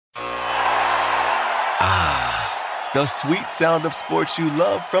The sweet sound of sports you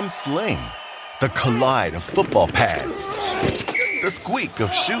love from Sling. The collide of football pads. The squeak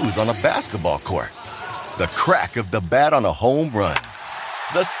of shoes on a basketball court. The crack of the bat on a home run.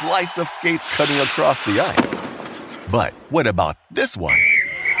 The slice of skates cutting across the ice. But what about this one?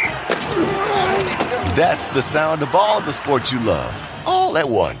 That's the sound of all the sports you love, all at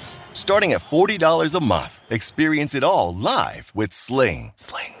once. Starting at $40 a month. Experience it all live with Sling.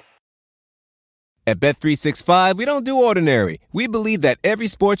 At Bet365, we don't do ordinary. We believe that every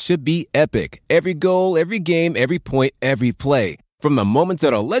sport should be epic. Every goal, every game, every point, every play. From the moments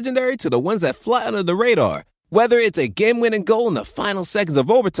that are legendary to the ones that fly under the radar. Whether it's a game-winning goal in the final seconds of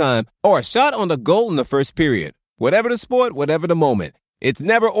overtime or a shot on the goal in the first period. Whatever the sport, whatever the moment. It's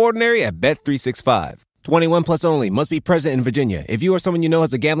never ordinary at Bet365. 21 plus only. Must be present in Virginia. If you or someone you know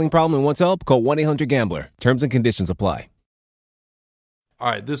has a gambling problem and wants help, call 1-800-GAMBLER. Terms and conditions apply. All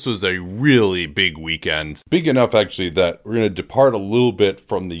right, this was a really big weekend. Big enough, actually, that we're going to depart a little bit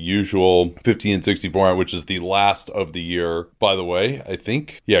from the usual 50 and 60 format, which is the last of the year, by the way, I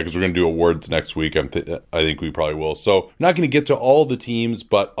think. Yeah, because we're going to do awards next week. I think we probably will. So, not going to get to all the teams,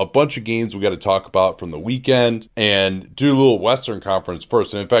 but a bunch of games we got to talk about from the weekend and do a little Western Conference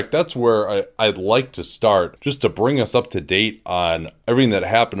first. And in fact, that's where I'd like to start, just to bring us up to date on everything that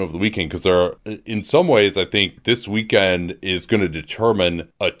happened over the weekend, because there are, in some ways, I think this weekend is going to determine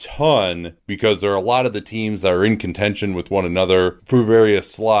a ton, because there are a lot of the teams that are in contention with one another for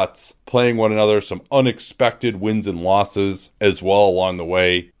various slots, playing one another, some unexpected wins and losses as well along the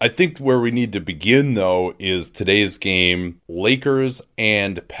way. I think where we need to begin, though, is today's game, Lakers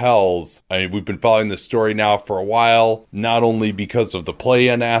and Pels. I mean, we've been following this story now for a while, not only because of the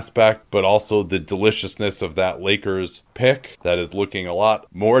play-in aspect, but also the deliciousness of that Lakers pick that is looking a lot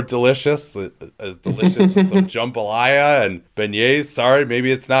more delicious, as delicious as some jambalaya and beignets. Sorry, maybe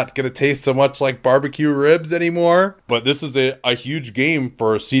it's not going to taste so much like barbecue ribs anymore, but this is a huge game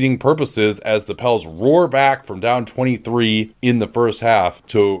for seeding purposes as the Pels roar back from down 23 in the first half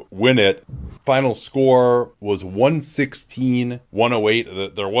to win it. Final score was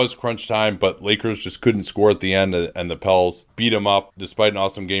 116-108. There was crunch time, but Lakers just couldn't score at the end, and the Pels beat them up despite an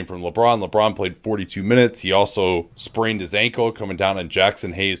awesome game from LeBron. LeBron played 42 minutes. He also sprained his ankle coming down on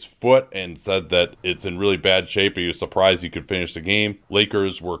Jackson Hayes' foot and said that it's in really bad shape. He was surprised he could finish the game.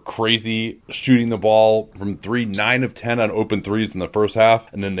 Lakers were crazy shooting the ball from three, 9 of 10 on open threes in the first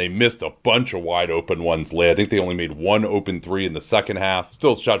half, and then they missed a bunch of wide open ones late. I think they only made one open three in the second half.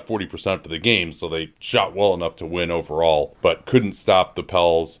 Still shot 40% for the game, so they shot well enough to win overall, but couldn't stop the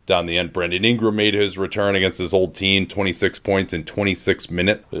Pels down the end. Brandon Ingram made his return against his old team, 26 points in 26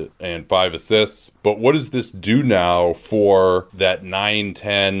 minutes and 5 assists. But what does this do now for that 9,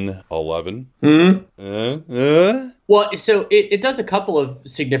 10, 11? Well, so it does a couple of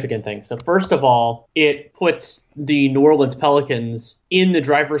significant things. So first of all, it puts the New Orleans Pelicans in the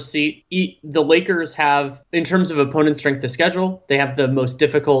driver's seat. The Lakers have, in terms of opponent strength of schedule, they have the most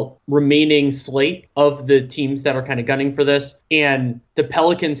difficult remaining slate of the teams that are kind of gunning for this. And the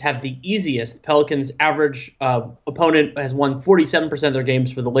Pelicans have the easiest. The Pelicans' average opponent has won 47% of their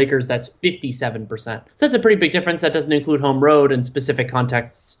games. For the Lakers, that's 57%. So that's a pretty big difference. That doesn't include home road and specific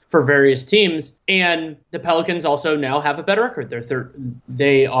contexts for various teams. And the Pelicans also now have a better record.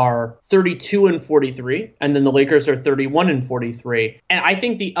 They are 32-43, and then the Lakers are 31-43. And I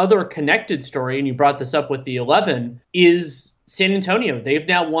think the other connected story, and you brought this up with the 11, is San Antonio. They've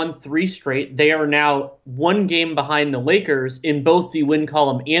now won 3 straight. They are now 1 game behind the Lakers in both the win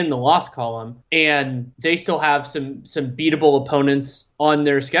column and the loss column. And they still have some beatable opponents on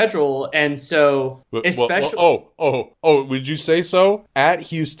their schedule. And so especially would you say so? At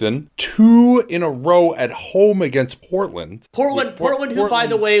Houston, 2 in a row at home against Portland. Portland, who, by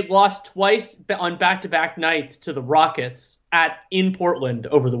the way, lost twice on back-to-back nights to the Rockets in Portland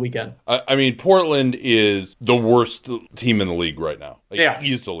over the weekend. I mean, Portland is the worst team in the league right now.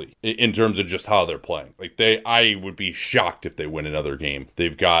 Easily, in terms of just how they're playing. I would be shocked if they win another game.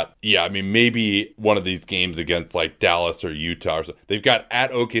 They've got, maybe one of these games against like Dallas or Utah or something. They've got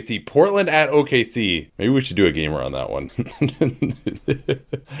at OKC, Portland at OKC. Maybe we should do a game around that one.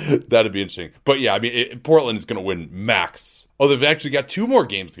 That'd be interesting. But Portland is going to win max. Oh, they've actually got 2 more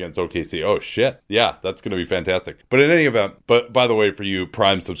games against OKC. Oh, shit. Yeah, that's going to be fantastic. But in any event, but by the way, for you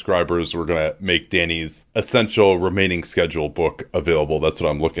Prime subscribers, we're going to make Danny's essential remaining schedule book available. That's what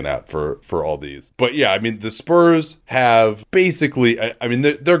I'm looking at for all these. But the Spurs have basically,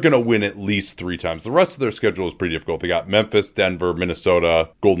 they're going to win at least 3 times. The rest of their schedule is pretty difficult. They got Memphis, Denver, Minnesota,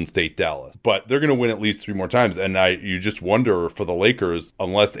 Golden State, Dallas. But they're going to win at least 3 more times. And you just wonder for the Lakers,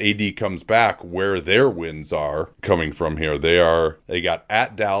 unless AD comes back, where their wins are coming from here. They got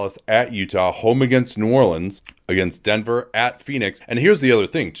at Dallas, at Utah, home against New Orleans, against Denver, at Phoenix. And here's the other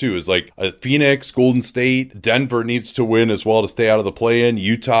thing too, is like Phoenix, Golden State, Denver needs to win as well to stay out of the play-in.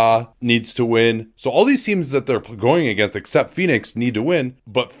 Utah needs to win. So all these teams that they're going against, except Phoenix, need to win.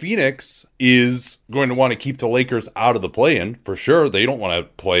 But Phoenix is going to want to keep the Lakers out of the play-in for sure. They don't want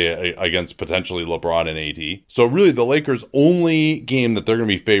to play against potentially LeBron and AD. So really the Lakers' only game that they're going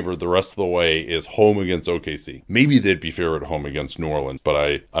to be favored the rest of the way is home against OKC. Maybe they'd be favored at home against New Orleans,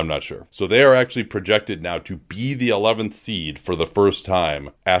 but I'm not sure. So they are actually projected now to be the 11th seed for the first time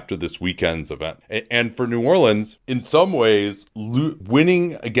after this weekend's event. And for New Orleans, in some ways,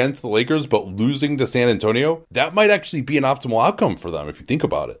 winning against the Lakers but losing to San Antonio, that might actually be an optimal outcome for them if you think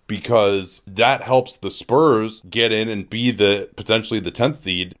about it, because that helps the Spurs get in and be potentially the 10th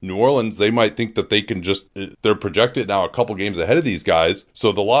seed. New Orleans, they might think that they can they're projected now a couple games ahead of these guys,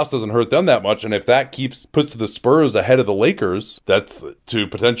 so the loss doesn't hurt them that much. And if that puts the Spurs ahead of the Lakers, that's to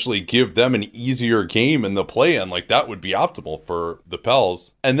potentially give them an easier game in the play-in. Like, that would be optimal for the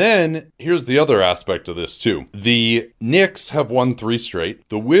Pels. And then here's the other aspect of this too. The Knicks have won 3 straight.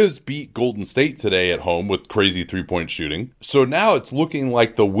 The Wiz beat Golden State today at home with crazy 3-point shooting. So now it's looking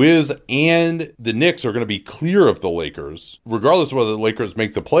like the Wiz and the Knicks are going to be clear of the Lakers, regardless of whether the Lakers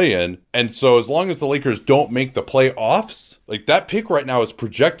make the play-in. And so as long as the Lakers don't make the playoffs, like, that pick right now is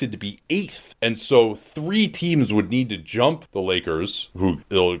projected to be 8th. And so 3 teams would need to jump the Lakers,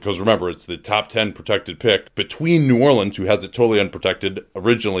 because remember, it's the top 10 protected pick, between New Orleans, who has it totally unprotected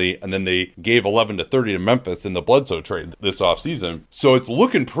originally, and then they gave 11 to 30 to Memphis in the Bledsoe trade this offseason. So it's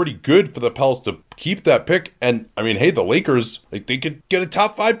looking pretty good for the Pels to keep that pick. And I mean, hey, the Lakers, like, they could get a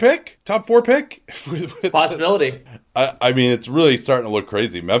top 5 pick, top 4 pick. Possibility. I mean, it's really starting to look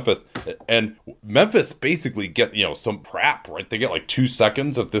crazy. Memphis basically get, some crap, right? They get like 2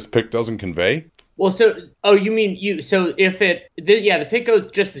 seconds if this pick doesn't convey. Well, so if the pick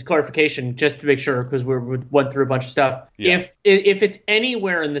goes, just as clarification, just to make sure, because we went through a bunch of stuff. Yeah. If it's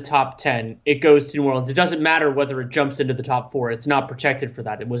anywhere in the top 10, it goes to New Orleans. It doesn't matter whether it jumps into the top 4. It's not protected for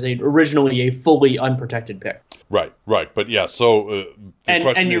that. It was originally a fully unprotected pick. Right. But yeah, so the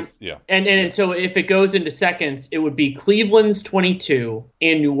question is, yeah. And so if it goes into seconds, it would be Cleveland's 22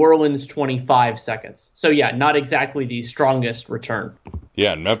 and New Orleans 25 seconds. So yeah, not exactly the strongest return.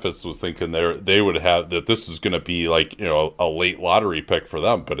 Yeah, and Memphis was thinking they would have that this is going to be like, a late lottery pick for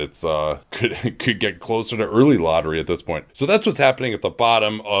them, but it's could get closer to early lottery at this point. So that's what's happening at the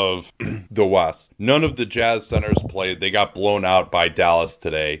bottom of the West. None of the Jazz centers played. They got blown out by Dallas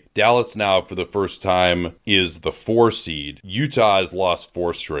today. Dallas now, for the first time, is the 4 seed. Utah has lost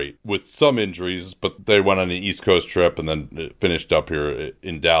 4 straight with some injuries, but they went on an East Coast trip and then finished up here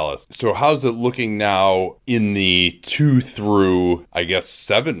in Dallas. So how's it looking now in the 2 through, I guess,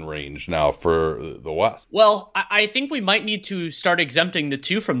 7 range now for the West? Well, I think we might need to start exempting the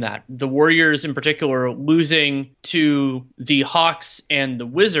 2 from that. The Warriors in particular losing to the Hawks and the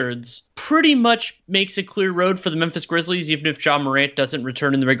Wizards pretty much makes a clear road for the Memphis Grizzlies. Even if Ja Morant doesn't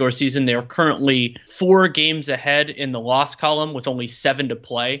return in the regular season, they are currently 4 games ahead in the loss column with only 7 to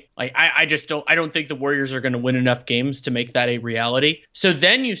play. Like, I don't think the Warriors are going to win enough games to make that a reality. So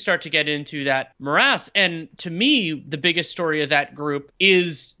then you start to get into that morass. And to me, the biggest story of that group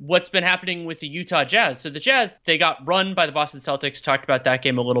is what's been happening with the Utah Jazz. So the Jazz, they got run by the Boston Celtics, talked about that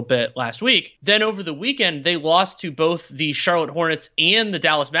game a little bit last week. Then over the weekend, they lost to both the Charlotte Hornets and the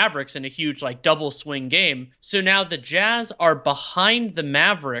Dallas Mavericks in a huge double swing game. So now the Jazz are behind the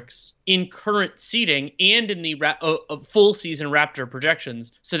Mavericks in current seeding and in the full season Raptor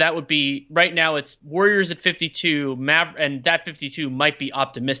projections. So that would be, right now it's Warriors at 52, and that 52 might be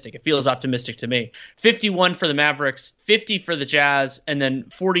optimistic. It feels optimistic to me. 51 for the Mavericks, 50 for the Jazz, and then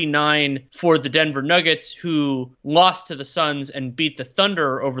 49 for the Denver Nuggets, who lost to the Suns and beat the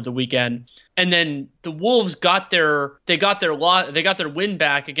Thunder over the weekend. And then the Wolves got their win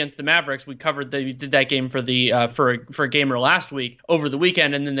back against the Mavericks. We did that game for a gamer last week over the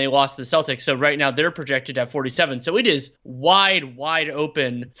weekend, and then they lost to the Celtics. So right now they're projected at 47. So it is wide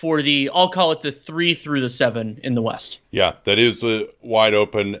open for I'll call it the 3 through the 7 in the West. Yeah, that is wide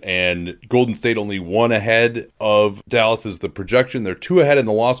open, and Golden State only 1 ahead of Dallas is the projection. They're 2 ahead in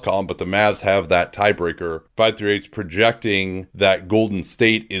the loss column, but the Mavs have that tiebreaker. 5-8's projecting that Golden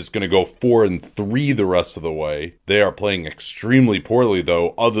State is going to go 4-3 the rest of the way. They are playing extremely poorly,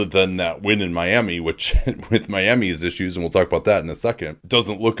 though, other than that win in Miami, which with Miami's issues, and we'll talk about that in a second,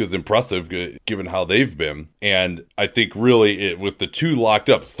 doesn't look as impressive given how they've been. And I think really with the 2 locked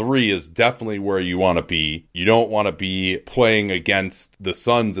up, 3 is definitely where you want to be. You don't want to be be playing against the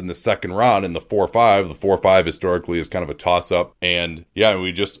Suns in the second round in the 4-5. The 4-5 historically is kind of a toss-up. And yeah,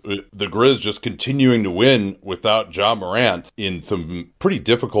 the Grizz just continuing to win without Ja Morant in some pretty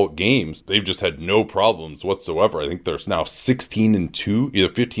difficult games. They've just had no problems whatsoever. I think there's now 16-2,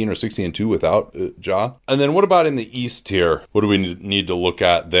 either 15 or 16-2 without Ja. And then what about in the East here? What do we need to look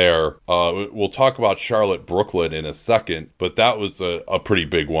at there? We'll talk about Charlotte, Brooklyn in a second, but that was a pretty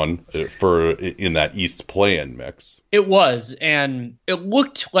big one in that East play-in mix. It was, and it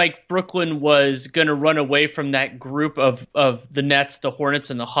looked like Brooklyn was going to run away from that group of the Nets, the Hornets,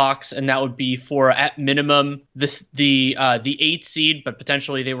 and the Hawks, and that would be for, at minimum, the 8th seed, but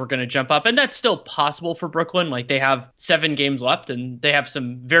potentially they were going to jump up, and that's still possible for Brooklyn. Like, they have 7 games left, and they have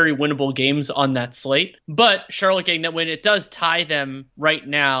some very winnable games on that slate. But Charlotte getting that win, it does tie them right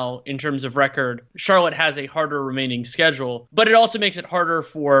now in terms of record. Charlotte has a harder remaining schedule, but it also makes it harder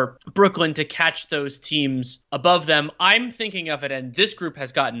for Brooklyn to catch those teams above them. I'm thinking of it, and this group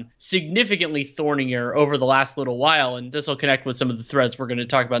has gotten significantly thornier over the last little while, and this will connect with some of the threads we're going to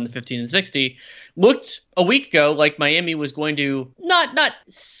talk about in the 15 and 60. Looked a week ago like Miami was going to not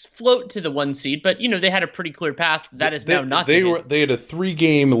float to the 1 seed, but they had a pretty clear path. That is now not. They had a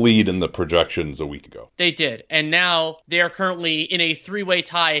 3-game lead in the projections a week ago. They did, and now they are currently in a 3-way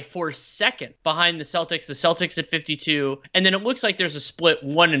tie for second behind the Celtics. The Celtics at 52, and then it looks like there's a split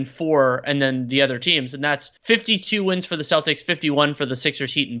 1 and 4, and then the other teams, and that's 52 wins for the Celtics, 51 for the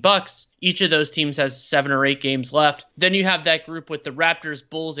Sixers, Heat, and Bucks. Each of those teams has 7 or 8 games left. Then you have that group with the Raptors,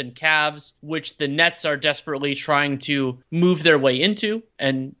 Bulls, and Cavs, which the Nets are desperately trying to move their way into,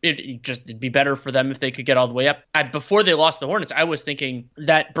 and it'd be better for them if they could get all the way up. Before they lost the Hornets, I was thinking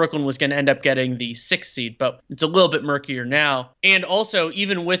that Brooklyn was going to end up getting the 6th seed, but it's a little bit murkier now. And also,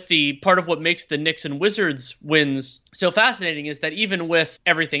 even with the part of what makes the Knicks and Wizards wins so fascinating is that even with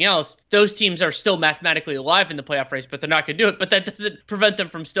everything else, those teams are still mathematically alive in the playoff race, but they're not going to do it. But that doesn't prevent them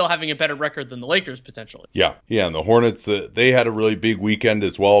from still having a better record than the Lakers potentially. Yeah. And the Hornets, they had a really big weekend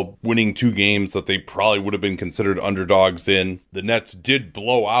as well, winning 2 games that they probably would have been considered underdogs in. The Nets did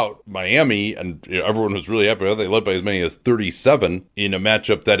blow out Miami, and everyone was really happy. They led by as many as 37 in a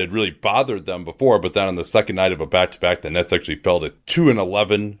matchup that had really bothered them before. But then on the second night of a back-to-back, the Nets actually fell to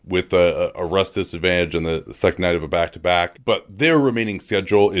 2-11 with a rest disadvantage in the second night of a back-to-back. But their remaining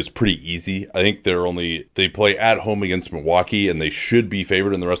schedule is pretty easy. I think they play at home against Milwaukee, and they should be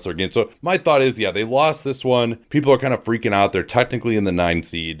favored in the rest of their games. So my thought is, they lost this one. People are kind of freaking out. They're technically in the 9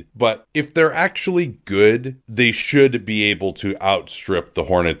 seed. But if they're actually good, they should be able to outstrip the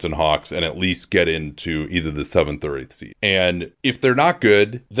Hornets and Hawks and at least get into either the 7th or 8th seed. And if they're not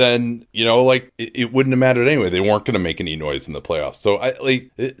good, then, it wouldn't have mattered anyway. They weren't going to make any noise in the playoffs. So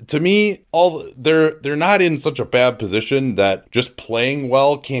to me, they're not in such a bad position that just playing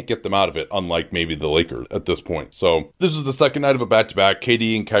well can't get them out of it, unlike maybe the Lakers at this point. So this is the second night of a back-to-back.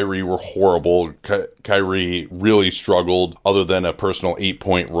 KD and Kyrie were horrible. Kyrie really struggled other than a personal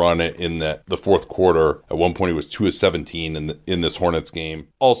 8-point run in the fourth quarter. At one point, he was 2 of 17 in this Hornets game.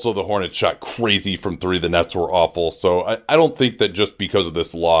 Also, the Hornets shot crazy from 3. The Nets were awful. So I don't think that just because of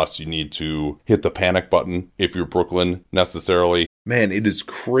this loss, you need to hit the panic button if you're Brooklyn necessarily. Man, it is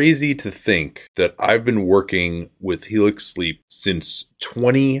crazy to think that I've been working with Helix Sleep since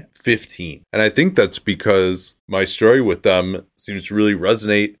 2015. And I think that's because my story with them seems to really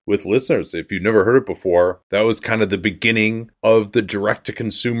resonate with listeners. If you've never heard it before, that was kind of the beginning of the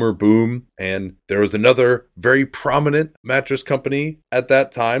direct-to-consumer boom. And there was another very prominent mattress company at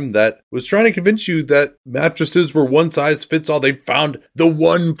that time that was trying to convince you that mattresses were one size fits all. They found the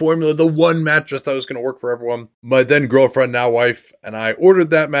one formula, the one mattress that was going to work for everyone. My then girlfriend, now wife, and I ordered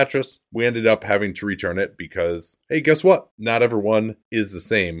that mattress. We ended up having to return it because, hey, guess what? Not everyone is the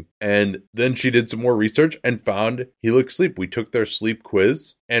same. And then she did some more research and found Helix Sleep. We took their sleep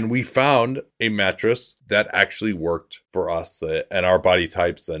quiz and we found a mattress that actually worked for us and our body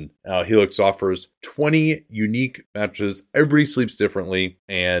types. And Helix offers 20 unique mattresses. Everybody sleeps differently,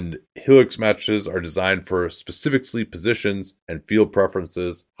 and Helix mattresses are designed for specific sleep positions and field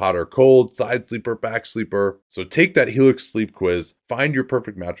preferences: hot or cold, side sleeper, back sleeper. So take that Helix Sleep quiz, find your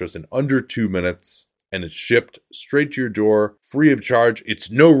perfect mattress in under 2 minutes, and it's shipped straight to your door, free of charge.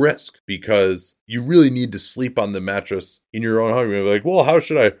 It's no risk because you really need to sleep on the mattress in your own home. You're like, well, how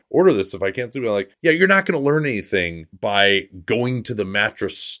should I order this if I can't sleep? I'm like, yeah, you're not going to learn anything by going to the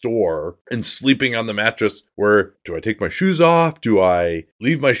mattress store and sleeping on the mattress where, do I take my shoes off? Do I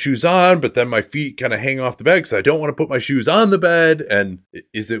leave my shoes on, but then my feet kind of hang off the bed because I don't want to put my shoes on the bed? And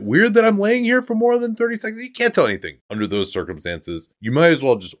is it weird that I'm laying here for more than 30 seconds? You can't tell anything under those circumstances. You might as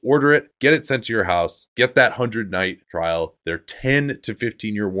well just order it, get it sent to your house, Plus. Get that 100-night trial, their 10 to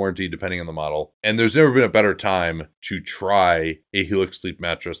 15-year warranty depending on the model. And there's never been a better time to try a Helix Sleep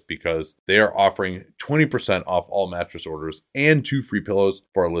mattress because they are offering 20% off all mattress orders and 2 free pillows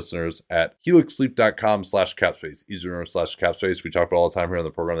for our listeners at helixsleep.com/capspace. Easy to remember /capspace. We talk about all the time here on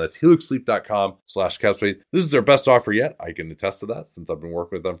the program. That's helixsleep.com/capspace. This is their best offer yet. I can attest to that since I've been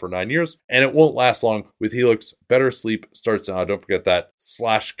working with them for 9 years, and it won't last long with Helix. Better sleep starts now. Don't forget that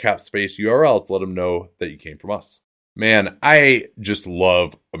 /capspace URL to let them know that you came from us. Man, I just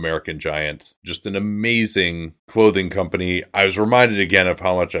love American Giant. Just an amazing clothing company. I was reminded again of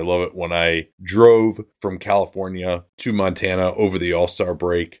how much I love it when I drove from California to Montana over the All-Star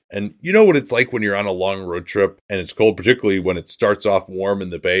break. And you know what it's like when you're on a long road trip and it's cold, particularly when it starts off warm in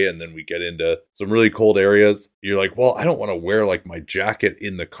the Bay and then we get into some really cold areas. You're like, well, I don't want to wear like my jacket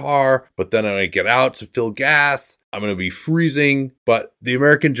in the car, but then when I get out to fill gas, I'm going to be freezing. But the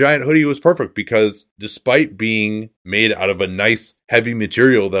American Giant hoodie was perfect because despite being made out of a nice heavy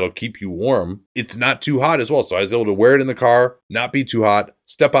material that'll keep you warm, it's not too hot as well. So I was able to wear it in the car, not be too hot,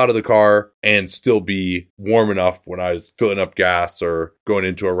 step out of the car, and still be warm enough when I was filling up gas or going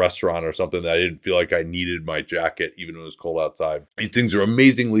into a restaurant or something that I didn't feel like I needed my jacket even when it was cold outside. These things are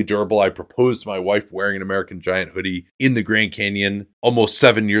amazingly durable. I proposed to my wife wearing an American Giant hoodie in the Grand Canyon almost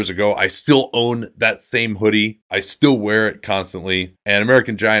 7 years ago. I still own that same hoodie. I still wear it constantly. And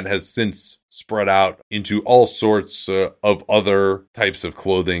American Giant has since spread out into all sorts of other types of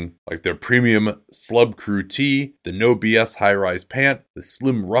clothing, like their premium Slub Crew tee, the No BS high-rise pant, the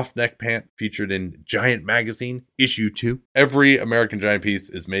slim roughneck pant featured in Giant Magazine issue 2. Every American Giant piece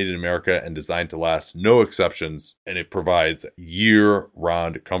is made in America and designed to last, no exceptions, and it provides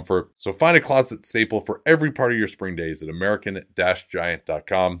year-round comfort. So find a closet staple for every part of your spring days at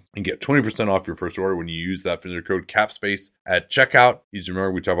American-Giant.com and get 20% off your first order when you use that vendor code CAPSPACE at checkout. Easy to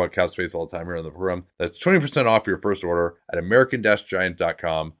remember, we talk about CAPSPACE all the time here on the program. That's 20% off your first order at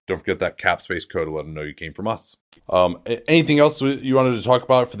American-Giant.com. Don't forget that CAPSPACE code to let them know you came from us. Anything else you wanted to talk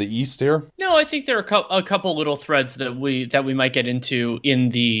about for the East here? No, I think there are a couple little threads that we might get into in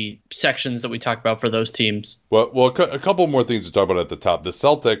the sections that we talk about for those teams. Well, a couple more things to talk about at the top. The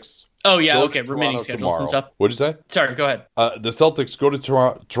Celtics. Oh, yeah, okay, remaining schedules tomorrow. and stuff. What'd you say? Sorry, go ahead. The Celtics go to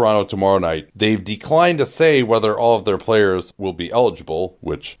Toronto tomorrow night. They've declined to say whether all of their players will be eligible,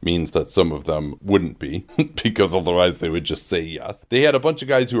 which means that some of them wouldn't be, because otherwise they would just say yes. They had a bunch of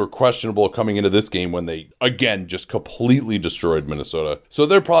guys who were questionable coming into this game when they, again, just completely destroyed Minnesota. So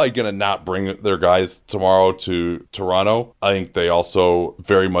they're probably going to not bring their guys tomorrow to Toronto. I think they also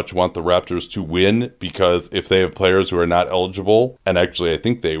very much want the Raptors to win, because if they have players who are not eligible, and actually I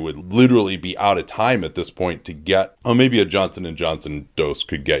think they would literally be out of time at this point to get, maybe a Johnson & Johnson dose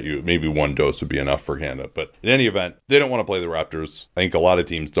could get you, maybe one dose would be enough for Hannah, but in any event, they don't want to play the Raptors. I think a lot of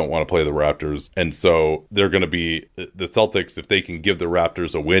teams don't want to play the Raptors, and so they're going to be, the Celtics, if they can give the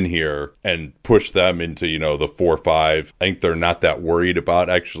Raptors a win here and push them into, the 4-5, I think they're not that worried about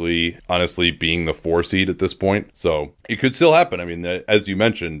actually, honestly, being the 4 seed at this point, so it could still happen. I mean, as you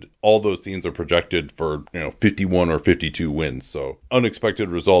mentioned, all those teams are projected for, 51 or 52 wins, so unexpected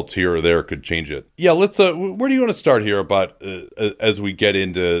results here or there could change it. Yeah, let's, where do you want to start here about, as we get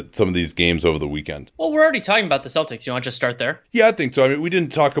into some of these games over the weekend? Well, we're already talking about the Celtics. You want to just start there? Yeah, I think so. I mean, we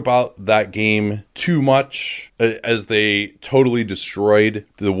didn't talk about that game too much as they totally destroyed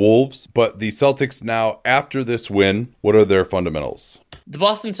the Wolves, but the Celtics now, after this win, what are their fundamentals? The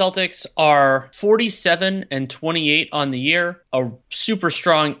Boston Celtics are 47-28 on the year, a super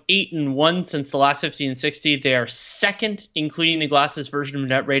strong 8-1 since the last 50-60. They are second, including the Glasses version of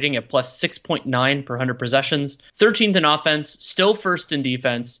net rating at plus 6.9 per 100 possessions, 13th in offense, still first in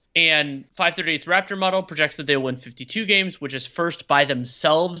defense, and 538's Raptor model projects that they will win 52 games, which is first by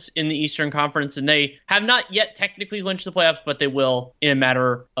themselves in the Eastern Conference, and they have not yet technically clinched the playoffs, but they will in a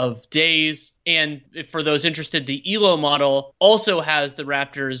matter of days. And for those interested, the ELO model also has the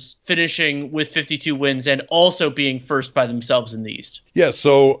Raptors finishing with 52 wins and also being first by themselves in the East. Yeah,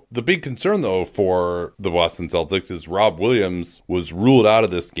 so the big concern, though, for the Boston Celtics is Rob Williams was ruled out of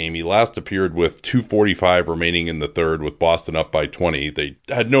this game. He last appeared with 2:45 remaining in the third with Boston up by 20. They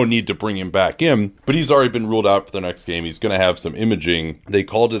had no need to bring him back in, but he's already been ruled out for the next game. He's going to have some imaging. They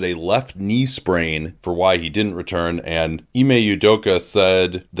called it a left knee sprain for why he didn't return, and Ime Udoka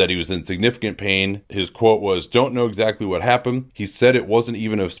said that he was in significant pain. His quote was, "Don't know exactly what happened. He said it wasn't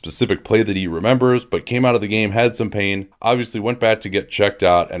even a specific play that he remembers, but came out of the game, had some pain, obviously went back to get checked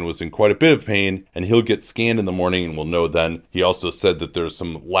out and was in quite a bit of pain, and he'll get scanned in the morning and we'll know then." He also said that there's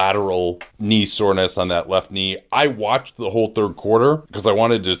some lateral knee soreness on that left knee. I watched the whole third quarter because I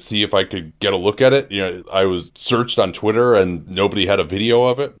wanted to see if I could get a look at it. I was searched on Twitter and nobody had a video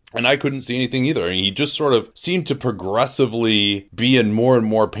of it. And I couldn't see anything either. I mean, he just sort of seemed to progressively be in more and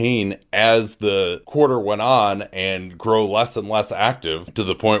more pain as the quarter went on and grow less and less active, to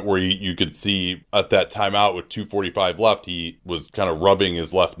the point where you could see at that timeout with 2:45 left, he was kind of rubbing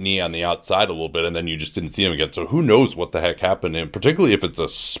his left knee on the outside a little bit, and then you just didn't see him again. So who knows what the heck happened to him, particularly if it's a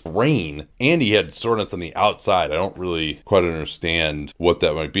sprain and he had soreness on the outside. I don't really quite understand what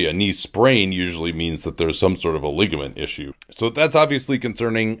that might be. A knee sprain usually means that there's some sort of a ligament issue. So that's obviously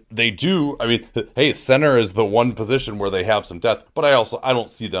concerning. They do, I mean, hey, center is the one position where they have some depth, but I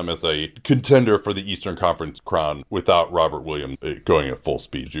don't see them as a contender for the Eastern Conference crown without Robert Williams going at full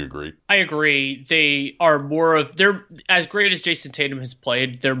speed. Do you agree? I agree. They're as great as Jason Tatum has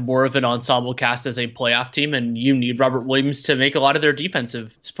played, they're more of an ensemble cast as a playoff team, and you need Robert Williams to make a lot of their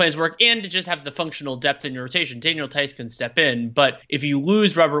defensive plans work and to just have the functional depth in your rotation. Daniel Tice can step in, but if you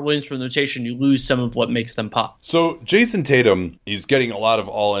lose Robert Williams from the rotation, you lose some of what makes them pop. So Jason Tatum, he's getting a lot of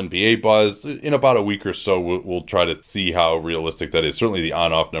All-NBA buzz. In about a week or so, we'll try to see how realistic that is. Certainly the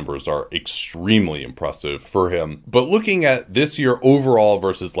on-off numbers are extremely impressive for him. But looking at this year overall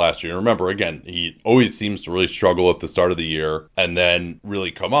versus last year, remember, again, he always seems to really struggle at the start of the year and then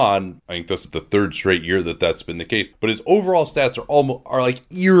really come on. I think this is the third straight year that's been the case. But his overall stats are like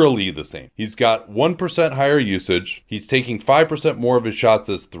eerily the same. He's got 1% higher usage. He's taking 5% more of his shots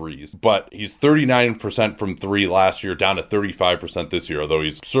as threes, but he's 39% from three last year, down to 35% this year, although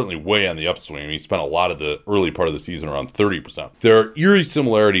he's certainly way on the upswing. I mean, he spent a lot of the early part of the season around 30%. There are eerie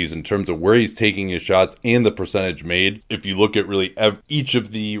similarities in terms of where he's taking his shots and the percentage made. If you look at really each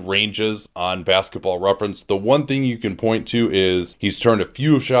of the ranges on Basketball Reference, the one thing you can point to is he's turned a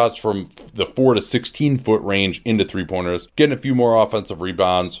few shots from the 4 to 16 foot range into three-pointers, getting a few more offensive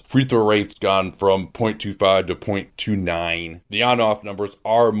rebounds. Free throw rate's gone from 0.25 to 0.29. The on-off numbers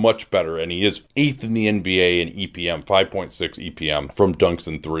are much better, and he is 8th in the NBA in EPM, 5.6 EPM from dunks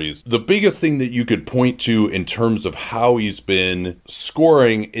and threes. The biggest thing that you could point to in terms of how he's been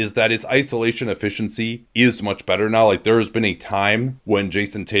scoring is that his isolation efficiency is much better now. Like, there has been a time when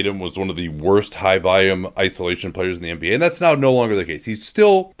Jason Tatum was one of the worst high-volume isolation players in the NBA, and that's now no longer the case. He's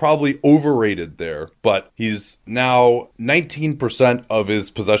still probably overrated there, but he's now 19% of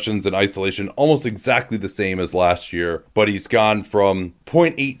his possessions in isolation, almost exactly the same as last year, but he's gone from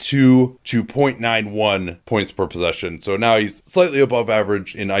 0.82 to 0.91 points per possession. So now he's slightly above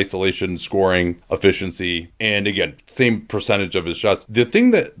average in isolation scoring efficiency. And again, same percentage of his shots. The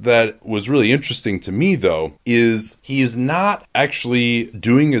thing that was really interesting to me, though, is he is not actually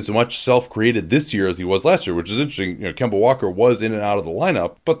doing as much self-created this year as he was last year, which is interesting. Kemba Walker was in and out of the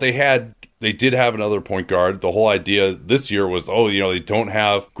lineup, but they did have another point guard. The whole idea this year was, they don't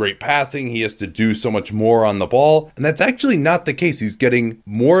have great passing. He has to do so much more on the ball. And that's actually not the case. He's getting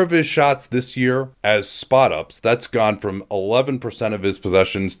more of his shots this year as spot ups. That's gone from 11% of his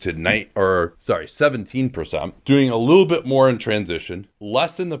possessions to 17%. Doing a little bit more in transition,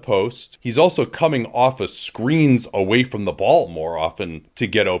 less in the post. He's also coming off of screens away from the ball more often to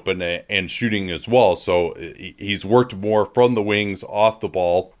get open and shooting as well. So he's worked more from the wings off the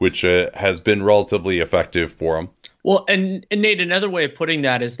ball, which has been relatively effective for him. Well, and Nate, another way of putting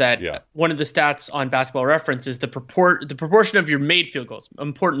that is that one of the stats on Basketball Reference is the proportion of your made field goals.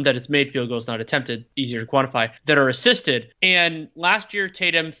 Important that it's made field goals, not attempted, easier to quantify, that are assisted. And last year,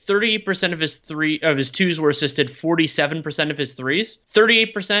 Tatum, 38% of his twos were assisted, 47% of his threes.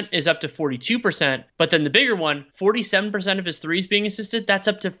 38% is up to 42%. But then the bigger one, 47% of his threes being assisted, that's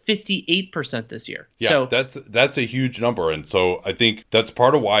up to 58% this year. Yeah, so that's a huge number. And so I think that's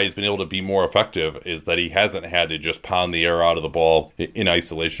part of why he's been able to be more effective, is that he hasn't had to just pound the air out of the ball in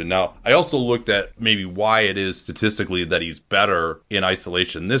isolation. Now, I also looked at maybe why it is statistically that he's better in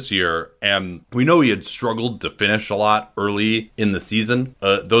isolation this year, and we know he had struggled to finish a lot early in the season.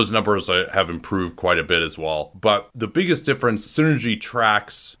 Those numbers have improved quite a bit as well. But the biggest difference, Synergy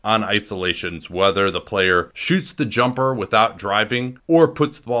tracks on isolations whether the player shoots the jumper without driving or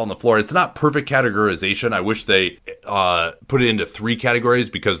puts the ball on the floor. It's not perfect categorization. I wish they put it into 3 categories,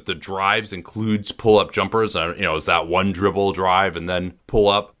 because the drives includes pull-up jumpers. Is that one dribble drive and then pull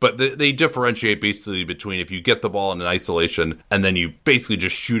up? But they differentiate basically between if you get the ball in an isolation and then you basically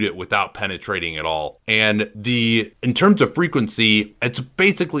just shoot it without penetrating at all. And in terms of frequency, it's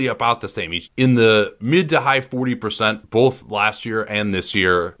basically about the same. He's in the mid to high 40%, both last year and this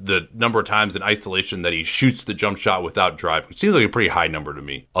year, the number of times in isolation that he shoots the jump shot without driving. It seems like a pretty high number to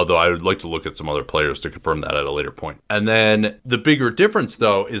me, although I would like to look at some other players to confirm that at a later point. And then the bigger difference,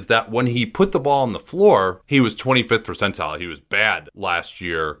 though, is that when he put the ball on the floor, he was 25th percentile. He was bad last last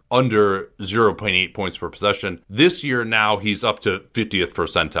year, under 0.8 points per possession. This year now he's up to 50th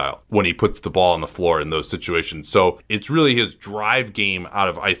percentile when he puts the ball on the floor in those situations. So it's really his drive game out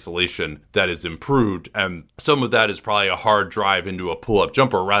of isolation that is improved. And some of that is probably a hard drive into a pull-up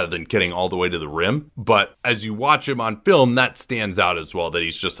jumper rather than getting all the way to the rim. But as you watch him on film, that stands out as well, that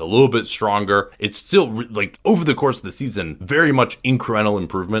he's just a little bit stronger. It's still like over the course of the season, very much incremental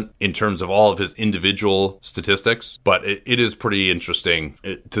improvement in terms of all of his individual statistics. But it is pretty interesting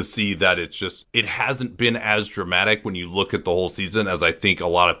to see that it hasn't been as dramatic when you look at the whole season as I think a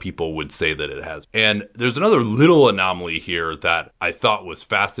lot of people would say that it has. And there's another little anomaly here that I thought was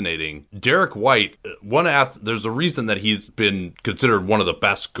fascinating. Derek White, there's a reason that he's been considered one of the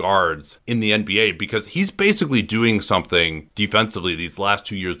best guards in the NBA because he's basically doing something defensively these last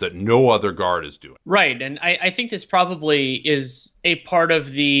 2 years that no other guard is doing. Right. And I think this probably is a part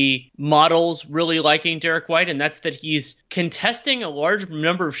of the models really liking Derek White, and that's that he's contesting a large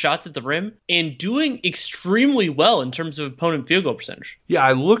number of shots at the rim and doing extremely well in terms of opponent field goal percentage. Yeah,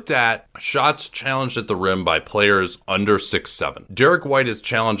 I looked at shots challenged at the rim by players under 6'7". Derek White has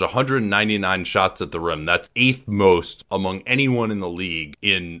challenged 199 shots at the rim. That's 8th most among anyone in the league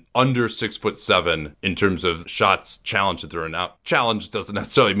in under 6'7" in terms of shots challenged at the rim. Now, challenge doesn't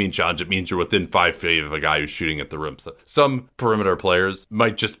necessarily mean challenge. It means you're within 5 feet of a guy who's shooting at the rim. So some perimeter players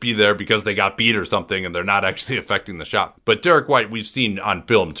might just be there because they got beat or something and they're not actually affecting the shot. But Derek White, we've seen on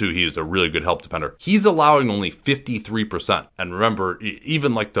film too, he is a really good help defender. He's allowing only 53%. And remember,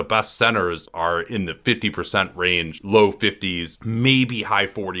 even like the best centers are in the 50% range, low 50s, maybe high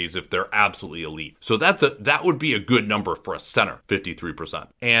 40s if they're absolutely elite. So that would be a good number for a center, 53%.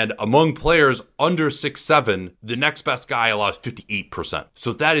 And among players under 6'7", the next best guy allows 58%.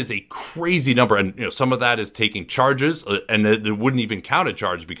 So that is a crazy number. And some of that is taking charges, and it wouldn't even count a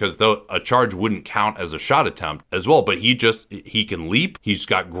charge because a charge wouldn't count as a shot attempt as well. But he can leap. He's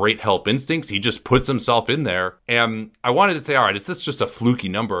got great help instincts. He just puts himself in there. And I wanted to say, all right, is this just a fluky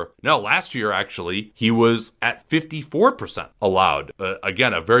number? No, last year, actually, he was at 54% allowed.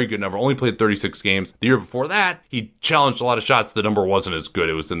 Again, a very good number. Only played 36 games. The year before that, he challenged a lot of shots. The number wasn't as good.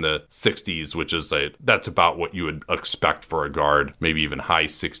 It was in the 60s, which is that's about what you would expect for a guard, maybe even high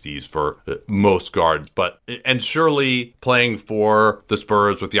 60s for most guards. And surely playing for the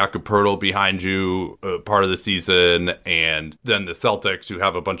Spurs with Jakob Poeltl behind you part of the season, and then the Celtics who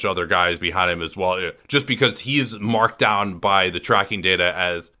have a bunch of other guys behind him as well. Just because he's marked down by the tracking data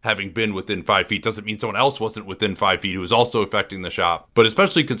as having been within 5 feet doesn't mean someone else wasn't within 5 feet who was also affecting the shot. But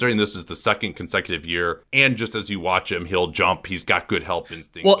especially considering this is the second consecutive year, and just as you watch him, he'll jump. He's got good help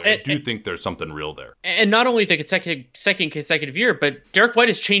instincts. Well, I do think there's something real there. And not only the second consecutive year, but Derek White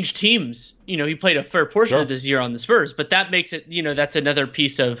has changed teams. He played a fair portion of this year on the Spurs, but that makes it, that's another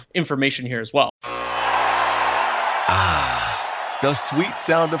piece of information here as well. The sweet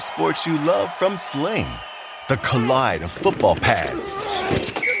sound of sports you love from Sling. The collide of football pads.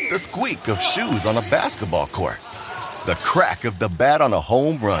 The squeak of shoes on a basketball court. The crack of the bat on a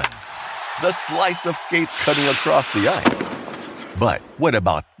home run. The slice of skates cutting across the ice. But what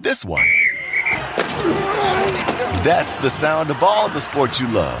about this one? That's the sound of all the sports you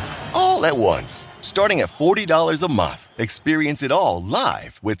love, all at once. Starting at $40 a month. Experience it all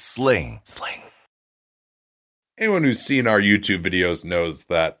live with Sling. Anyone who's seen our YouTube videos knows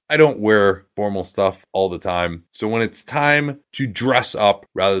that I don't wear formal stuff all the time. So when it's time to dress up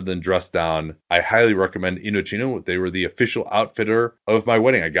rather than dress down, I highly recommend Indochino. They were the official outfitter of my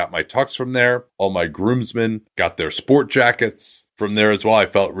wedding. I got my tux from there. All my groomsmen got their sport jackets from there as well. I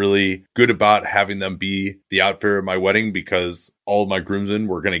felt really good about having them be the outfitter of my wedding because all of my groomsmen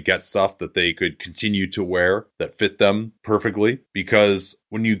were going to get stuff that they could continue to wear that fit them perfectly. Because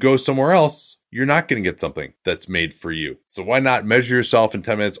when you go somewhere else, you're not going to get something that's made for you. So why not measure yourself in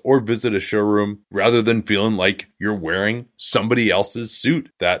 10 minutes or visit a showroom rather than feeling like you're wearing somebody else's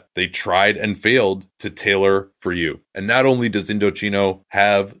suit that they tried and failed to tailor for you. And not only does Indochino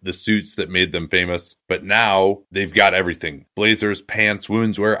have the suits that made them famous, but now they've got everything. Blazers, pants,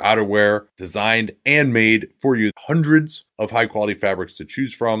 women's wear, outerwear, designed and made for you. Hundreds of high quality fabrics to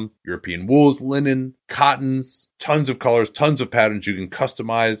choose from. European wools, linen, cottons, tons of colors, tons of patterns. You can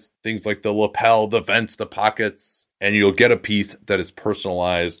customize things like the lapel, the vents, the pockets, and you'll get a piece that is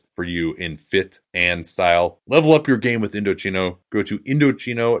personalized for you in fit and style. Level up your game with Indochino. Go to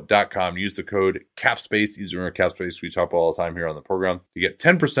Indochino.com. Use the code CAPSPACE. Use the CAPSPACE we talk about all the time here on the program to get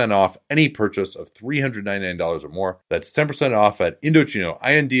 10% off any purchase of $399 or more. That's 10% off at Indochino,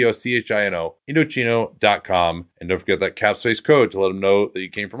 Indochino, Indochino.com. And don't forget that CAPSPACE code to let them know that you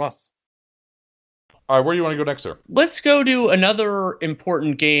came from us. All right, where do you want to go next, sir? Let's go to another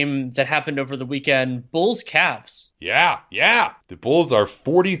important game that happened over the weekend, Bulls-Cavs. Yeah. The Bulls are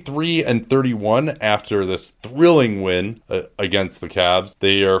 43-31 after this thrilling win against the Cavs.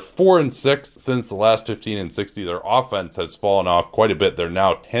 They are 4-6 since the last 15 and 60. Their offense has fallen off quite a bit. They're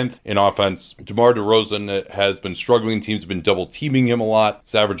now 10th in offense. DeMar DeRozan has been struggling. Teams have been double teaming him a lot.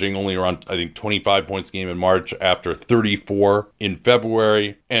 He's averaging only around, I think, 25 points a game in March after 34 in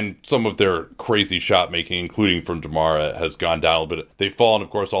February. And some of their crazy shot making, including from DeMar, has gone down a little bit. They've fallen, of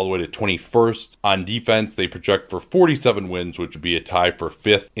course, all the way to 21st on defense. They project for 47 wins, which would be a tie for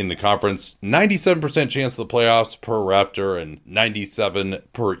 5th in the conference. 97% chance of the playoffs per Raptor and 97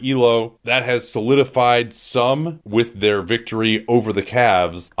 per Elo. That has solidified some with their victory over the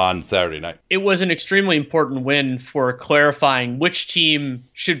Cavs on Saturday night. It was an extremely important win for clarifying which team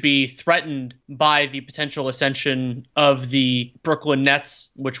should be threatened by the potential ascension of the Brooklyn Nets,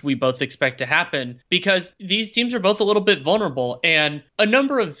 which we both expect to happen, because these teams are both a little bit vulnerable, and a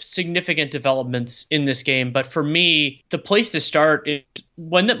number of significant developments in this game. But for me, the place to start is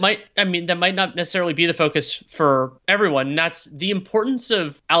one that might not necessarily be the focus for everyone. And that's the importance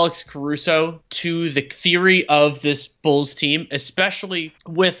of Alex Caruso to the theory of this Bulls team, especially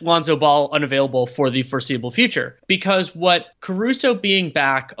with Lonzo Ball unavailable for the foreseeable future. Because what Caruso being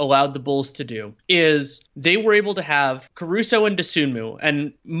back allowed the Bulls to do is they were able to have Caruso and Dosunmu.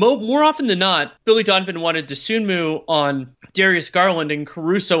 And more often than not, Billy Donovan wanted Dosunmu on Darius Garland and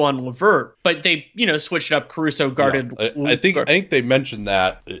Caruso on LeVert, but they, switched up. Caruso guarded. Yeah, I think they mentioned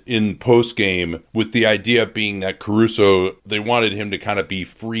that in post game, with the idea being that Caruso, they wanted him to kind of be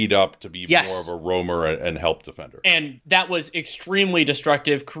freed up to be more of a roamer and help defender. And that was extremely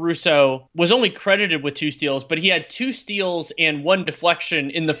destructive. Caruso was only credited with 2 steals, but he had 2 steals and 1 deflection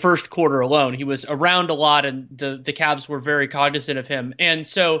in the first quarter alone. He was around a lot, and the Cavs were very cognizant of him. And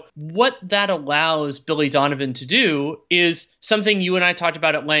so what that allows Billy Donovan to do is something you and I talked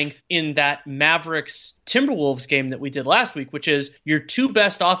about at length in that Mavericks Timberwolves game that we did last week, which is your 2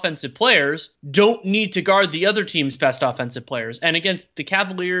 best offensive players don't need to guard the other team's best offensive players. And against the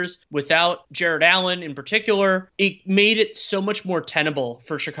Cavaliers, without Jared Allen in particular, it made it so much more tenable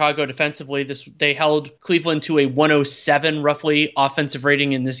for Chicago defensively. They held Cleveland to a 107 roughly offensive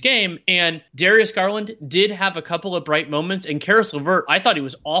rating in this game. And Darius Garland did have a couple of bright moments. And Karis LeVert, I thought he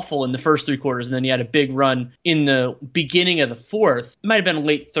was awful in the first 3 quarters, and then he had a big run in the beginning of the fourth. It might have been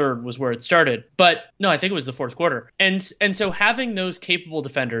late third was where it started. But no, I think it was the fourth quarter. And so having those capable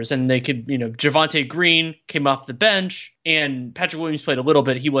defenders, and they could, Javonte Green came off the bench, and Patrick Williams played a little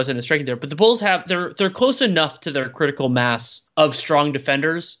bit. He wasn't a striking there, but the Bulls they're close enough to their critical mass of strong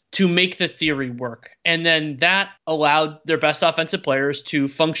defenders to make the theory work. And then that allowed their best offensive players to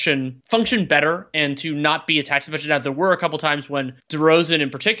function better and to not be attacked so much. Now, there were a couple times when DeRozan in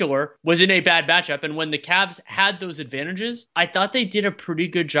particular was in a bad matchup, and when the Cavs had those advantages, I thought they did a pretty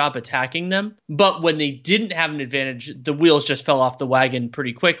good job attacking them. But when they didn't have an advantage, the wheels just fell off the wagon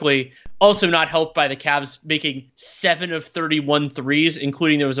pretty quickly. Also not helped by the Cavs making 7 of 31 threes,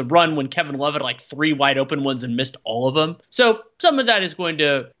 including there was a run when Kevin Love had like 3 wide open ones and missed all of them. So some of that is going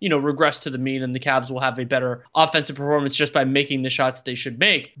to, regress to the mean, and the Cavs will have a better offensive performance just by making the shots they should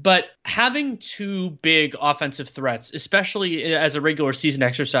make. But having 2 big offensive threats, especially as a regular season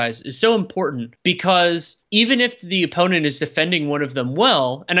exercise, is so important, because even if the opponent is defending one of them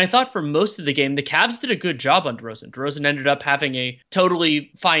well, and I thought for most of the game, the Cavs did a good job on DeRozan. DeRozan ended up having a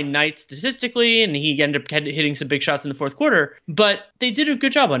totally fine night statistically, and he ended up hitting some big shots in the fourth quarter, but they did a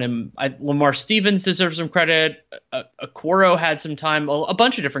good job on him. Lamar Stevens deserves some credit. Okoro had some time. A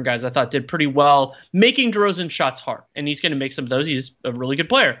bunch of different guys I thought did pretty well making DeRozan shots hard, and he's going to make some of those. He's a really good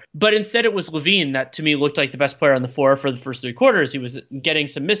player. But instead it was LaVine that to me looked like the best player on the floor for the first 3 quarters. He was getting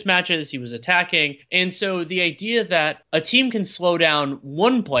some mismatches. He was attacking. And so the idea that a team can slow down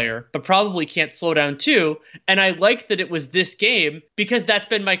one player, but probably can't slow down 2. And I like that it was this game, because that's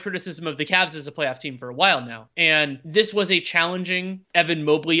been my criticism of the Cavs as a playoff team for a while now. And this was a challenging Evan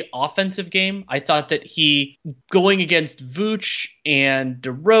Mobley offensive game. I thought that he, going against Vooch and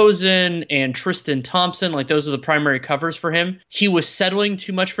DeRozan and Tristan Thompson, like those are the primary covers for him, he was settling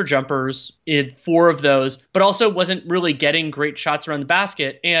too much for jumpers in 4 of those, but also wasn't really getting great shots around the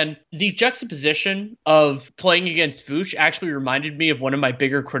basket. And the juxtaposition of playing against Vooch actually reminded me of one of my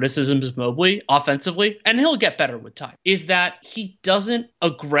bigger criticisms of Mobley offensively, and he'll get better with time, is that he doesn't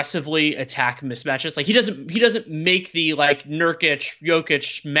aggressively attack mismatches. Like he doesn't make the like Nurkic,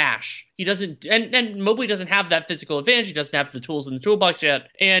 Jokic smash. He doesn't, and Mobley doesn't have that physical advantage. He doesn't have the tools in the toolbox yet.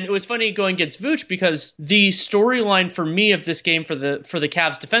 And it was funny going against Vooch, because the storyline for me of this game for the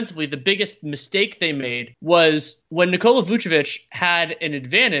Cavs defensively, the biggest mistake they made was when Nikola Vucevic had an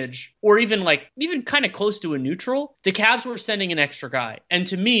advantage, or even kind of close to a neutral, the Cavs were sending an extra guy. And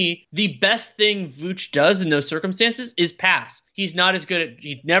to me, the best thing Vooch does in those circumstances is pass. He's not as good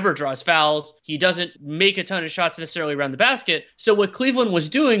he never draws fouls. He doesn't make a ton of shots necessarily around the basket. So what Cleveland was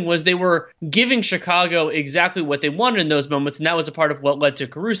doing was they were giving Chicago exactly what they wanted in those moments. And that was a part of what led to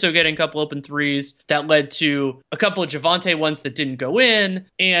Caruso getting a couple open threes. That led to a couple of Javonte ones that didn't go in.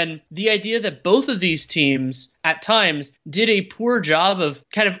 And the idea that both of these teams at times did a poor job of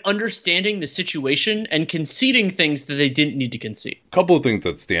kind of understanding the situation and conceding things that they didn't need to concede. A couple of things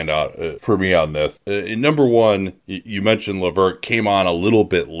that stand out for me on this. Number one, you mentioned LeVert came on a little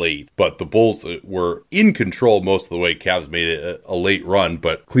bit late, but the Bulls were in control most of the way. Cavs made it a late run,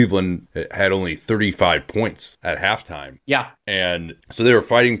 but Cleveland had only 35 points at halftime. Yeah. And so they were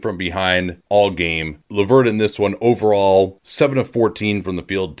fighting from behind all game. LeVert in this one, overall, 7 of 14 from the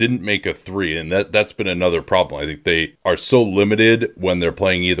field, didn't make a three, and that's been another problem. I think they are so limited when they're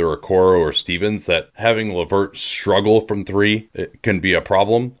playing either Okoro or Stevens that having LeVert struggle from three it can be a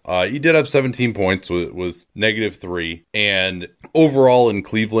problem. He did have 17 points, was -3. And overall in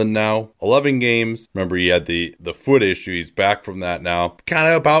Cleveland now, 11 games. Remember, he had the foot issue. He's back from that now. Kind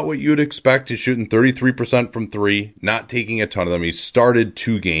of about what you'd expect. He's shooting 33% from three, not taking a ton of them. He started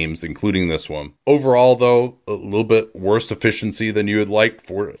 2 games, including this one. Overall, though, a little bit worse efficiency than you would like,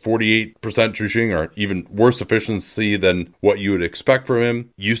 48% true shooting, or even worse efficiency than what you would expect from him.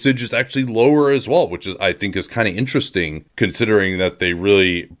 Usage is actually lower as well, which I think is kind of interesting considering that they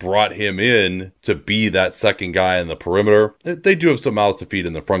really brought him in to be that second guy in the perimeter. They do have some mouths to feed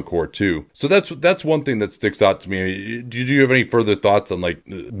in the front court too. So that's one thing that sticks out to me. Do you have any further thoughts on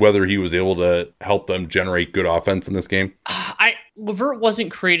whether he was able to help them generate good offense in this game? LeVert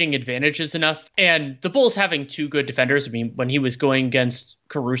wasn't creating advantages enough, and the Bulls having 2 good defenders. I mean, when he was going against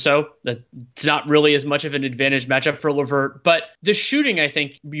Caruso, that's not really as much of an advantage matchup for LeVert. But the shooting, I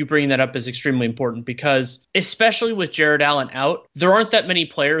think you bringing that up is extremely important because, especially with Jared Allen out, there aren't that many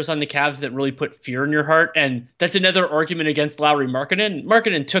players on the Cavs that really put fear in your heart. And that's another argument against Lauri Markkanen.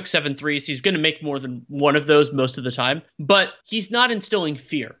 Markkanen took 7 threes. He's going to make more than one of those most of the time, but he's not instilling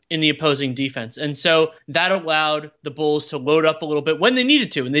fear in the opposing defense. And so that allowed the Bulls to load up a little bit when they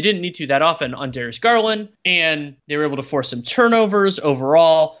needed to, and they didn't need to that often on Darius Garland, and they were able to force some turnovers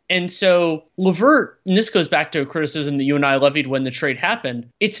overall. And so LeVert, and this goes back to a criticism that you and I levied when the trade happened,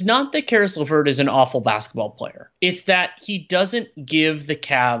 it's not that Caris LeVert is an awful basketball player. It's that he doesn't give the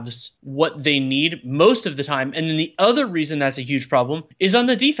Cavs what they need most of the time. And then the other reason that's a huge problem is on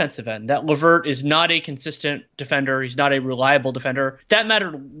the defensive end, that LeVert is not a consistent defender. He's not a reliable defender. That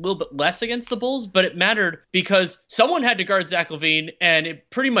mattered a little bit less against the Bulls, but it mattered because someone had to guard Zach LaVine, and it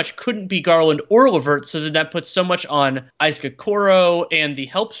pretty much couldn't be Garland or LeVert, so that puts so much on Isaac Okoro and the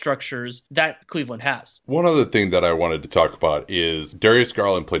help structures that Cleveland has. One other thing that I wanted to talk about is Darius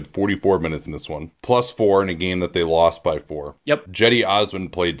Garland played 44 minutes in this one, +4 in a game that they lost by 4. Yep. Cedi Osman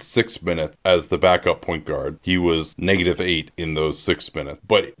played 6 minutes as the backup point guard. He was -8 in those 6 minutes.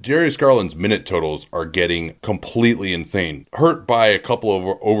 But Darius Garland's minute totals are getting completely insane. Hurt by a couple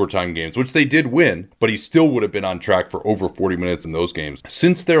of overtime games, which they did win, but he still would have been on track for over 40 minutes in those games.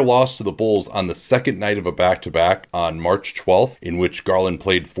 Since their loss to the Bulls on the second night of a back-to-back on March 12th, in which Garland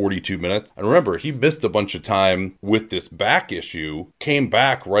played 42 minutes. And remember, he missed a bunch of time with this back issue, came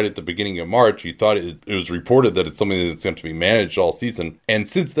back right at the beginning of March. He thought it was reported that it's something that's going to be managed all season. And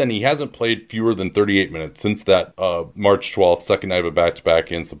since then, he hasn't played fewer than 38 minutes since that March 12th, second night of a back-to-back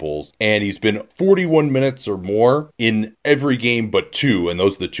against the Bulls. And he's been 41 minutes or more in every game but 2, and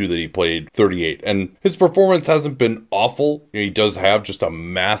those are the 2 that he played 38. And his performance hasn't been awful. He does have just a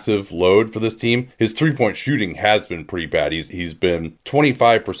massive load for this team. His three-point shooting has been pretty bad. He's been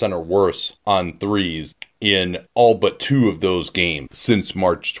 25% or worse on threes in all but 2 of those games since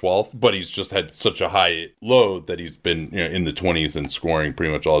March 12th, but he's just had such a high load that he's been in the 20s and scoring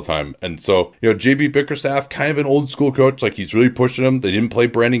pretty much all the time. And so, JB Bickerstaff, kind of an old school coach, he's really pushing him. They didn't play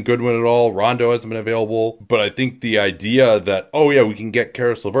Brandon Goodwin at all. Rondo hasn't been available, but I think the idea that, we can get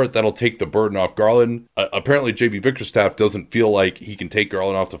Caris LeVert, that'll take the burden off Garland. Apparently JB Bickerstaff doesn't feel like he can take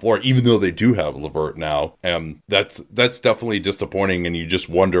Garland off the floor, even though they do have LeVert now. That's definitely disappointing, and you just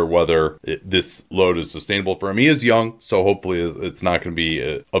wonder whether this load is sustainable for him. He is young, so hopefully it's not going to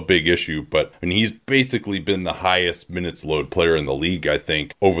be a big issue, but he's basically been the highest minutes load player in the league, I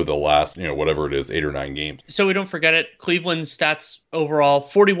think, over the last, whatever it is, 8 or 9 games. So we don't forget it. Cleveland's stats overall,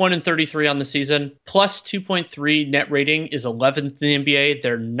 41 and 33 on the season, plus 2.3 net rating is 11th in the NBA.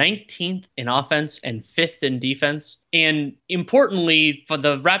 They're 19th in offense and 5th in defense. And importantly, for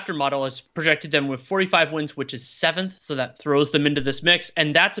the Raptor model has projected them with 45 wins, which is 7th. So that throws them into this mix.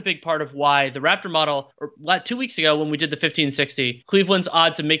 And that's a big part of why the Raptor model, 2 weeks ago when we did the 1560, Cleveland's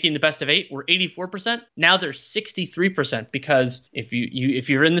odds of making the best of 8 were 84%. Now they're 63% because if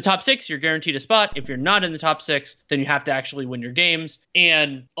you're in the top 6, you're guaranteed a spot. If you're not in the top 6, then you have to actually win your games.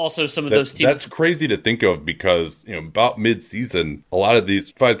 And also some of those teams. That's crazy to think of because, about mid-season, a lot of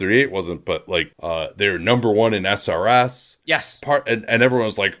these 538 wasn't, but they're number 1 in SRS. Yes. And everyone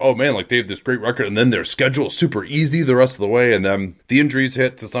was like, oh man, they have this great record. And then their schedule is super easy the rest of the way. And then the injuries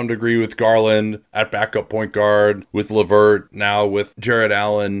hit to some degree with Garland at backup point guard, with LeVert, now with Jared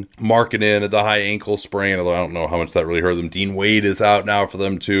Allen marking in at the high ankle sprain, although I don't know how much that really hurt them. Dean Wade is out now for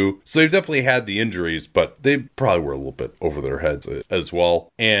them too. So they've definitely had the injuries, but they probably were a little bit over their heads as well.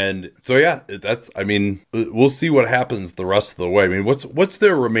 And so, yeah, we'll see what happens the rest of the way. I mean, what's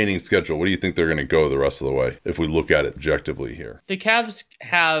their remaining schedule? What do you think they're going to go the rest of the way if we look at it objectively here? The Cavs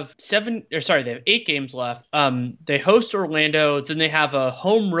have they have 8 games left. They host Orlando, then they have a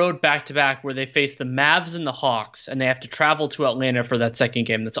home road back-to-back where they face the Mavs and the Hawks, and they have to travel to Atlanta for that second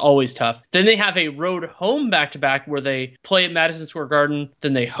game. That's always tough. Then they have a road home back-to-back where they play at Madison Square Garden,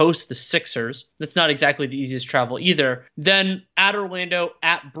 then they host the Sixers. That's not exactly the easiest travel either. Then at Orlando,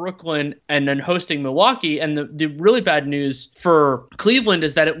 at Brooklyn, and then hosting Milwaukee. And the really bad news for Cleveland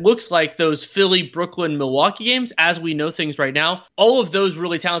is that it looks like those Philly, Brooklyn, Milwaukee games, as we know things right now, all of those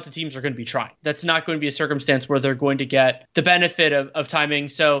really talented teams are going to be trying. That's not going to be a circumstance where they're going to get the benefit of timing.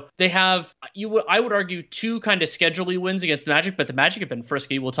 So they have, I would argue, 2 kind of schedule-y wins against the Magic, but the Magic have been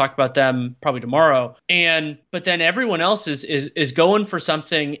frisky. We'll talk about them probably tomorrow. But then everyone else is going for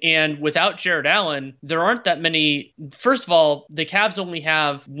something. And without Jared Allen, there aren't that many. First of all, the Cavs only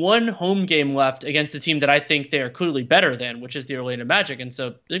have 1 home game left against a team that I think they are clearly better than, which is the Orlando Magic. And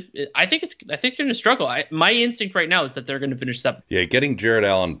so I think they're going to struggle. My instinct right now is that they're going to finish 7th. Yeah, getting Jared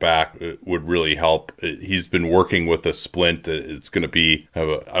Allen back would really help. He's been working with a splint. It's going to be,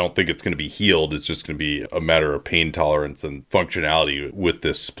 I don't think it's going to be healed. It's just going to be a matter of pain tolerance and functionality with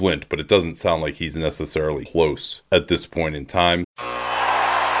this splint. But it doesn't sound like he's necessarily close at this point in time.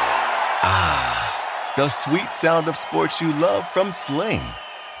 The sweet sound of sports you love from Sling.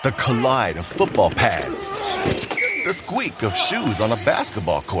 The collide of football pads. The squeak of shoes on a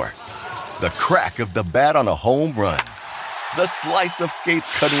basketball court. The crack of the bat on a home run. The slice of skates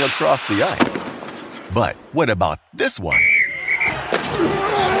cutting across the ice. But what about this one?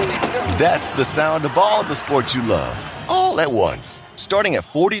 That's the sound of all the sports you love, all at once. Starting at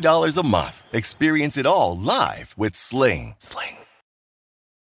 $40 a month. Experience it all live with Sling.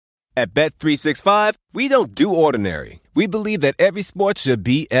 At Bet365, we don't do ordinary. We believe that every sport should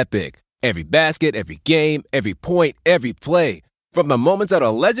be epic. Every basket, every game, every point, every play. From the moments that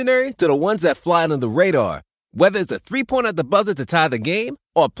are legendary to the ones that fly under the radar. Whether it's a three-pointer at the buzzer to tie the game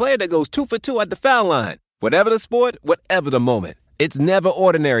or a player that goes 2 for 2 at the foul line. Whatever the sport, whatever the moment. It's never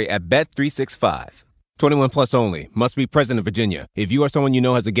ordinary at Bet365. 21 plus only. Must be present in Virginia. If you or someone you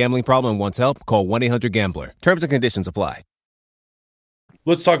know has a gambling problem and wants help, call 1-800-GAMBLER. Terms and conditions apply.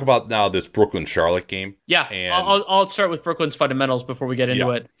 Let's talk about now this Brooklyn-Charlotte game. Yeah, and I'll start with Brooklyn's fundamentals before we get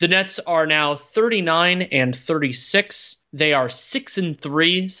into it. The Nets are now 39-36. They are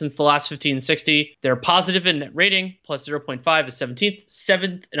 6-3 since the last 1560. They're positive in net rating, plus 0.5 is 17th,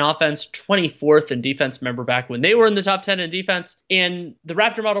 7th in offense, 24th in defense. Remember back when they were in the top 10 in defense. And the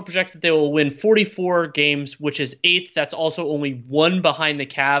Raptor model projects that they will win 44 games, which is 8th. That's also only 1 behind the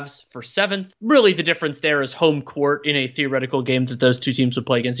Cavs for 7th. Really, the difference there is home court in a theoretical game that those two teams would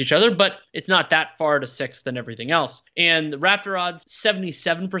play against each other, but it's not that far to 6th and everything else. And the Raptor odds,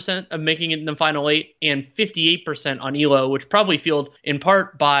 77% of making it in the final 8 and 58% on ELO, which probably fueled in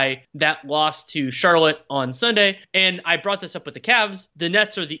part by that loss to Charlotte on Sunday. And I brought this up with the Cavs. The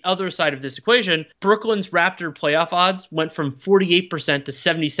Nets are the other side of this equation. Brooklyn's Raptor playoff odds went from 48% to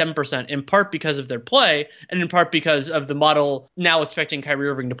 77%, in part because of their play and in part because of the model now expecting Kyrie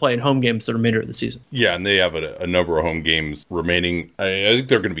Irving to play in home games the remainder of the season. Yeah, and they have a number of home games remaining. I think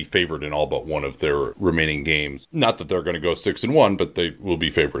they're going to be favored in all but one of their remaining games. Not that they're going to go 6-1, but they will be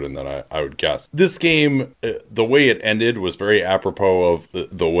favored in that, I would guess. This game, the way it ended was very apropos of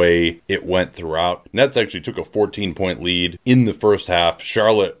the way it went throughout. Nets actually took a 14-point lead in the first half.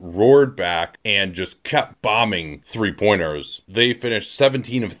 Charlotte roared back and just kept bombing three-pointers. They finished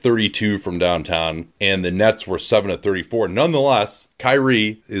 17 of 32 from downtown, and the Nets were 7 of 34. Nonetheless,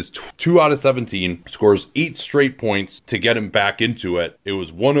 Kyrie is 2 out of 17, scores 8 straight points to get him back into it. It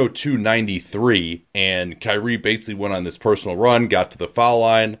was 102-93, and Kyrie basically went on this personal run, got to the foul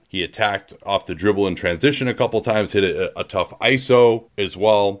line. He attacked off the dribble in transition a couple times, hit a tough ISO as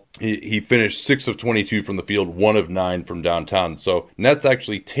well. He finished 6 of 22 from the field, 1 of 9 from downtown. So Nets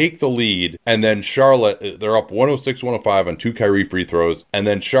actually take the lead, and then Charlotte, they're up 106-105 on 2 Kyrie free throws, and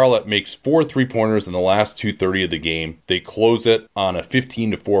then Charlotte makes 4 3-pointers in the last 2:30 of the game. They close it on a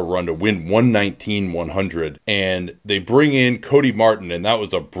 15-4 run to win 119-100, and they bring in Cody Martin, and that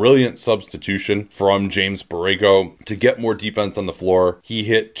was a brilliant substitution from James Borrego to get more defense on the floor. He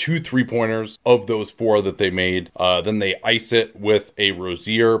hit 2 3-pointers of those 4 that they made. Then they ice it with a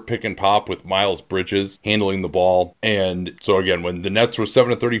Rozier pick and pop with Miles Bridges handling the ball. And so again, when the Nets were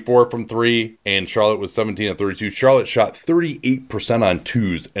 7 of 34 from 3 and Charlotte was 17 of 32, Charlotte shot 38% on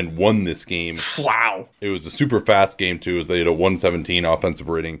twos and won this game. Wow. It was a super fast game too, as they had a 117 offensive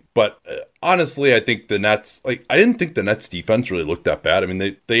rating. But honestly, I think the Nets, I didn't think the Nets defense really looked that bad. I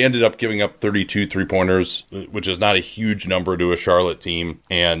mean, they ended up giving up 32 3-pointers, which is not a huge number to a Charlotte team.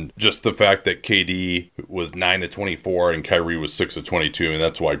 And just the fact that KD was 9 of 24 and Kyrie was 6 of 22, and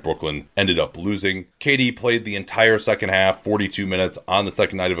that's why Brooklyn ended up losing. KD played the entire second half, 42 minutes on the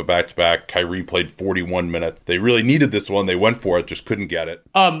second night of a back-to-back. Kyrie played 41 minutes. They really needed this one. They went for it, just couldn't get it.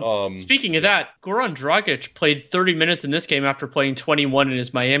 Speaking of that, Goran Dragic played 30 minutes in this game after playing 21 in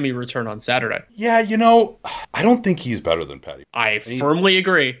his Miami return on Saturday. Yeah, I don't think he's better than Patty. I firmly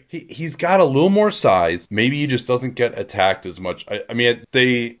agree. He's got a little more size. Maybe he just doesn't get attacked as much. I mean,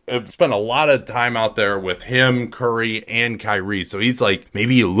 they have spent a lot of time out there with him, Curry, and Kyrie. So he's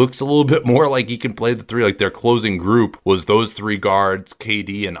maybe he looks a little bit more like he can play the 3. Their closing group was those 3 guards,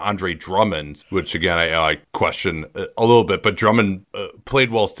 KD and Andre Drummond, which again, I question a little bit. But Drummond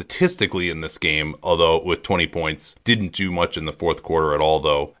played well statistically in this game, although with 20 points. Didn't do much in the fourth quarter at all,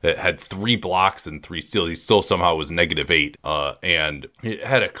 though. It had 3 blocks and 3 steals. He still somehow was -8. And he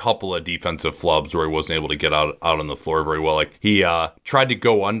had a couple of defensive flubs where he wasn't able to get out on the floor very well. He tried to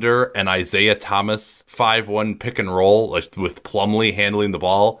go under an Isaiah Thomas 5-1 pick and roll with Plumlee handling the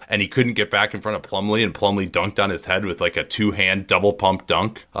ball, and he couldn't get back in front of Plumlee, and Plumlee dunked on his head with a 2-hand double pump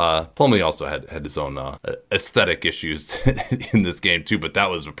dunk. Plumlee also had his own aesthetic issues in this game too, but that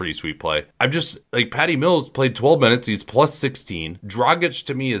was a pretty sweet play. I'm just Patty Mills played 12 minutes. He's plus 16. Dragic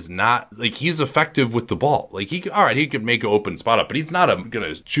to me is not he's effective with the ball. He could make an open spot up, but he's not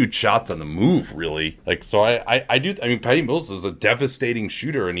gonna shoot shots on the move really. I mean, Patty Mills is a devastating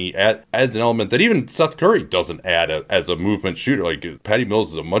shooter, and he adds an element that even Seth Curry doesn't add as a movement shooter. Patty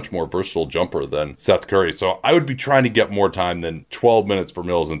Mills is a much more versatile jumper than Seth Curry. So I would be trying to get more time than 12 minutes for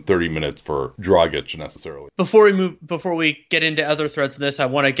Mills and 30 minutes for Dragic necessarily. Before we get into other threads in this, I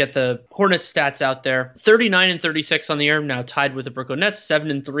want to get the Hornets stats out there. 39 and 36 on the year, now tied with the Brooklyn Nets,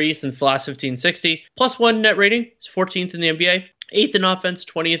 7 and 3 since the last 15-60. +1 net rating, is 14th in the NBA. 8th in offense,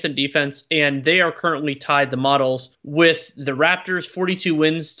 20th in defense, and they are currently tied, the models, with the Raptors, 42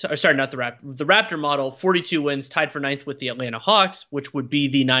 wins. The Raptor model, 42 wins, tied for 9th with the Atlanta Hawks, which would be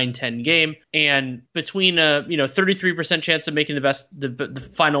the 9-10 game. And between 33% chance of making the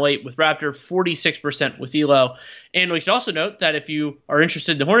final 8 with Raptor, 46% with Elo. And we should also note that if you are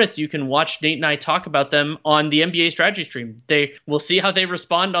interested in the Hornets, you can watch Nate and I talk about them on the NBA strategy stream. We'll see how they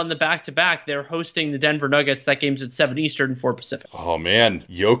respond on the back-to-back. They're hosting the Denver Nuggets. That game's at 7 Eastern, 4 Pacific. Oh man,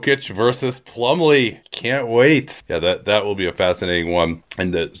 Jokic versus Plumlee. Can't wait. Yeah, that will be a fascinating one.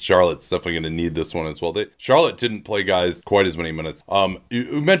 And Charlotte's definitely going to need this one as well. Charlotte didn't play guys quite as many minutes.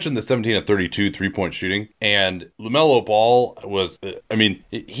 You mentioned the 17 of 32 3-point shooting, and LaMelo Ball was,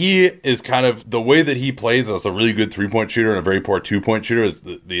 he is kind of, the way that he plays as a really good 3-point shooter and a very poor 2-point shooter is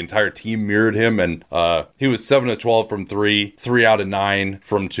the entire team mirrored him. And he was 7 of 12 from 3, 3 out of 9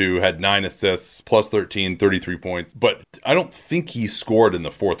 from 2, had 9 assists, plus 13, 33 points. But I don't think he scored in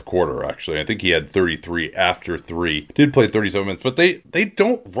the fourth quarter, actually. I think he had 33 after 3. Did play 37 minutes, but they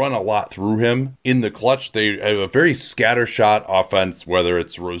don't run a lot through him in the clutch. They have a very scattershot offense, whether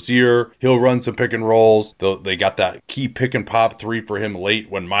it's Rozier, he'll run some pick and rolls. They got that key pick and pop 3 for him late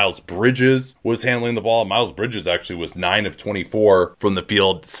when Miles Bridges was handling the ball. Miles Bridges actually was 9 of 24 from the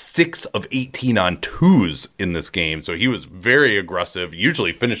field, 6 of 18 on twos in this game. So he was very aggressive,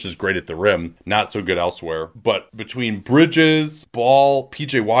 usually finishes great at the rim, not so good elsewhere. But between Bridges, Ball,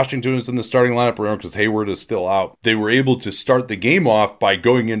 PJ Washington was in the starting lineup, remember, because Hayward is still out. They were able to start the game off off by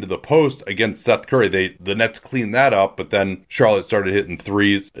going into the post against Seth Curry. The Nets cleaned that up, but then Charlotte started hitting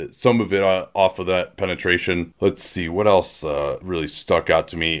threes. Some of it off of that penetration. Let's see what else really stuck out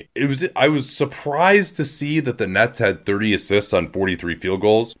to me. I was surprised to see that the Nets had 30 assists on 43 field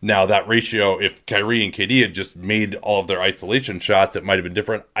goals. Now that ratio, if Kyrie and KD had just made all of their isolation shots, it might have been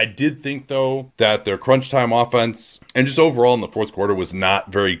different. I did think though that their crunch time offense and just overall in the fourth quarter was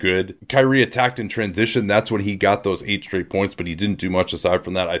not very good. Kyrie attacked in transition. That's when he got those 8 straight points, but he didn't do much aside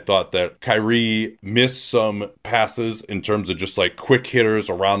from that. I thought that Kyrie missed some passes in terms of just like quick hitters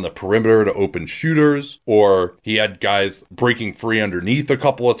around the perimeter to open shooters, or he had guys breaking free underneath a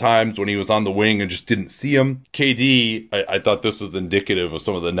couple of times when he was on the wing and just didn't see him. KD, I thought this was indicative of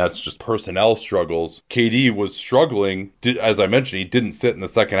some of the Nets' just personnel struggles. KD was struggling. As I mentioned, he didn't sit in the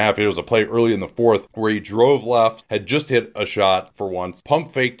second half. There was a play early in the fourth where he drove left, had just hit a shot for once,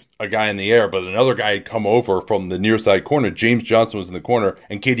 pump faked a guy in the air, but another guy had come over from the near side corner. James Johnson was in the corner,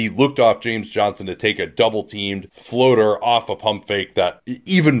 and KD looked off James Johnson to take a double-teamed floater off a pump fake that,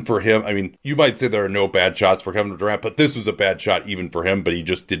 even for him, I mean, you might say there are no bad shots for Kevin Durant, but this was a bad shot even for him, but he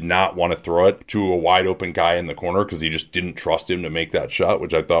just did not want to throw it to a wide-open guy in the corner because he just didn't trust him to make that shot,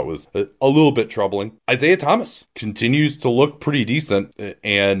 which I thought was a little bit troubling. Isaiah Thomas continues to look pretty decent,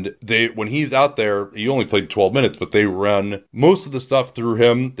 and when he's out there, he only played 12 minutes, but they run most of the stuff through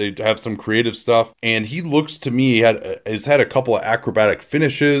him. They have some creative stuff, and he looks to me has had a couple of acrobatic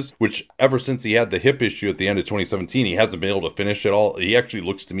finishes, which ever since he had the hip issue at the end of 2017, he hasn't been able to finish at all. He actually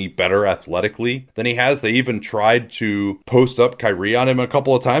looks to me better athletically than he has. They even tried to post up Kyrie on him a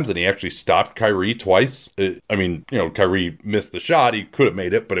couple of times, and he actually stopped Kyrie twice. Kyrie missed the shot. He could have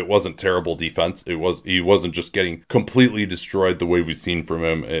made it, but it wasn't terrible defense. He wasn't just getting completely destroyed the way we've seen from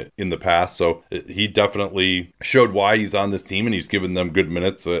him in the past. So he definitely showed why he's on this team, and he's given them good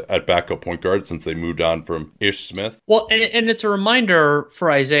minutes at backup point guard since they moved on from Ish Smith. Well, and it's a reminder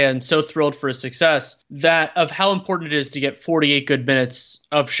for Isaiah, and so thrilled for his success, that of how important it is to get 48 good minutes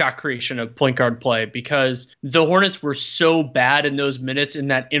of shot creation, of point guard play, because the Hornets were so bad in those minutes in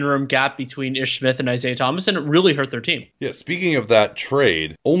that interim gap between Ish Smith and Isaiah Thomas, and it really hurt their team. Yeah, speaking of that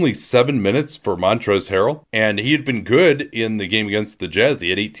trade, only 7 minutes for Montrezl Harrell, and he had been good in the game against the Jazz.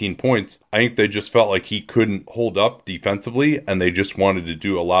 He had 18 points. I think they just felt like he couldn't hold up defensively, and they just wanted to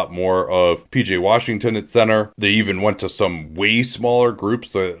do a lot more of PJ Washington at center. They even went to some way smaller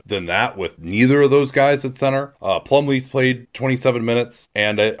groups than that with neither of those guys at center. Plumlee played 27 minutes,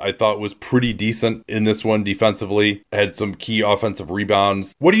 and I thought was pretty decent in this one defensively. Had some key offensive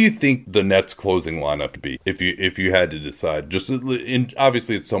rebounds. What do you think the Nets closing lineup to be if you had to decide?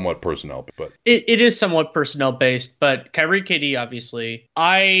 Obviously it's somewhat personnel, but it is somewhat personnel based. But Kyrie, KD, obviously,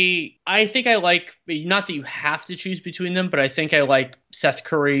 I think I like, not that you have to choose between them, but I think I like Seth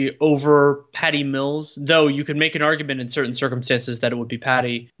Curry over Patty Mills, though you could make an argument in certain circumstances that it would be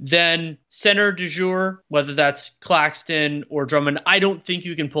Patty. Then center du jour, whether that's Claxton or Drummond, I don't think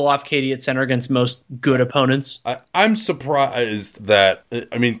you can pull off KD at center against most good opponents. I'm surprised that,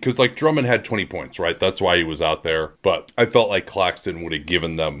 because like Drummond had 20 points, right? That's why he was out there. But I felt like Claxton would have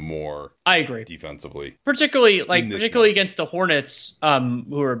given them more. I agree. Defensively. Particularly against the Hornets,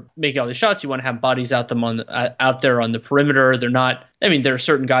 who are making all these shots. You want to have bodies out there on the perimeter. They're not, there are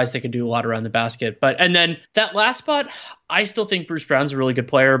certain guys that can do a lot around the basket. And then that last spot, I still think Bruce Brown's a really good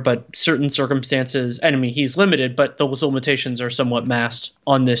player, but certain circumstances, and he's limited, but those limitations are somewhat masked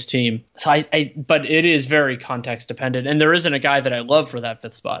on this team. So but it is very context dependent, and there isn't a guy that I love for that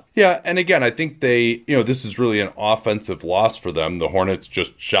fifth spot. Yeah, and again, I think this is really an offensive loss for them. The Hornets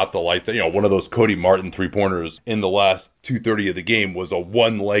just shot the lights. One of those Cody Martin 3-pointers in the last 2:30 of the game was a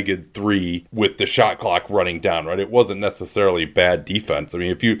one-legged three with the shot clock running down, right? It wasn't necessarily bad defense.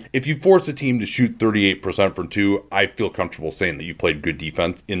 If you force a team to shoot 38% from two, I feel comfortable saying that you played good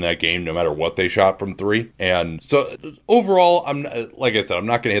defense in that game, no matter what they shot from three. And so overall, like I said, I'm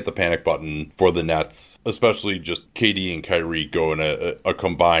not going to hit the panic button for the Nets, especially just KD and Kyrie going a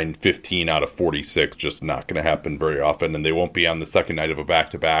combined 15 out of 46. Just not going to happen very often, and they won't be on the second night of a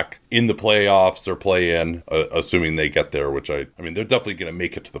back-to-back in the playoffs or play-in, assuming they get there, which they're definitely going to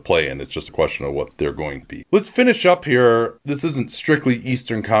make it to the play-in. It's just a question of what they're going to be. Let's finish up here. This isn't strictly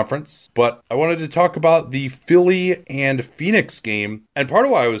Eastern Conference, but I wanted to talk about the Philly and Phoenix game. And part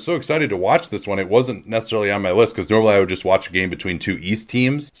of why I was so excited to watch this one, it wasn't necessarily on my list, because normally I would just watch a game between two East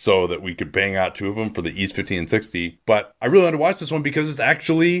teams so that we could bang out two of them for the East 50 and 60. But I really wanted to watch this one because it's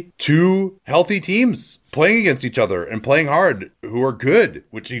actually two healthy teams. playing against each other and playing hard, who are good,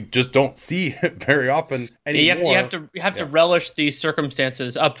 which you just don't see very often anymore. You have to relish these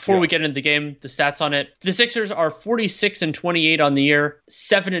circumstances. Before we get into the game, the stats on it. The Sixers are 46-28 on the year,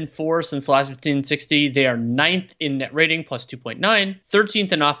 7-4 since the last 1560. They are 9th in net rating, plus 2.9,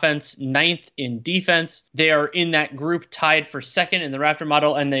 13th in offense, 9th in defense. They are in that group tied for second in the Raptor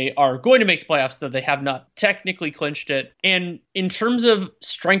model, and they are going to make the playoffs, though they have not technically clinched it. And in terms of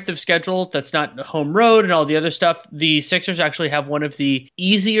strength of schedule, that's not home road and all the other stuff, the Sixers actually have one of the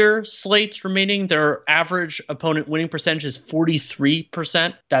easier slates remaining. Their average opponent winning percentage is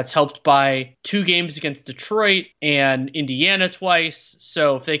 43%. That's helped by 2 games against Detroit and Indiana twice.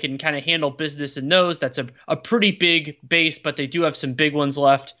 So if they can kind of handle business in those, that's a pretty big base, but they do have some big ones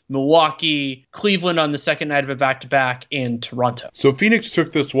left. Milwaukee, Cleveland on the second night of a back-to-back, and Toronto. So Phoenix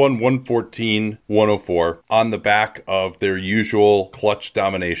took this one 114-104 on the back of their usual clutch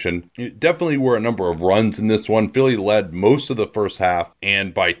domination. It definitely were a number of runs in this one. Philly led most of the first half,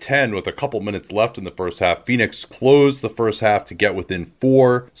 and by 10, with a couple minutes left in the first half, Phoenix closed the first half to get within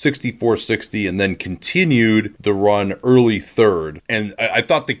 4, 64-60, and then continued the run early third. And I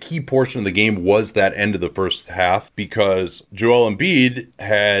thought the key portion of the game was that end of the first half, because Joel Embiid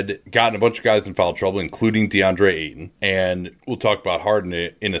had gotten a bunch of guys in foul trouble, including DeAndre Ayton. And we'll talk about Harden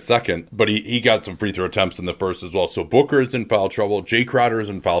in a second, but he got some free throw attempts in the first as well. So Booker's in foul trouble, Jay Crowder's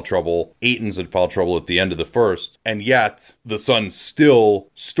in foul trouble, Ayton's in foul trouble at the end of the first. And yet the Suns still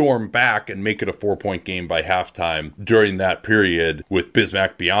storm back and make it a 4-point game by halftime during that period, with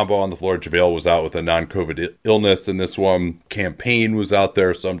Bismack Biyombo on the floor. JaVale was out with a non-COVID illness in this one. Campaign was out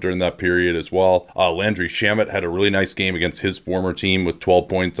there some during that period as well. Landry Shamet had a really nice game against his former team with 12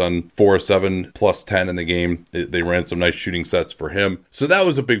 points on 4 of 7 plus 10 in the game. They ran some nice shooting sets for him. So that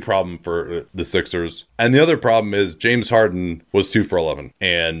was a big problem for the Sixers. And the other problem is James Harden was 2 for 11.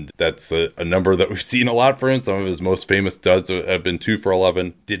 And that's a number that we've seen a lot for him. Some of his most famous duds have been 2 for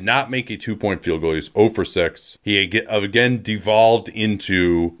 11. Did not make a 2-point field goal. He's 0 for 6. He again devolved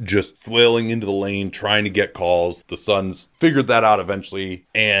into just flailing into the lane, trying to get calls. The Suns figured that out eventually.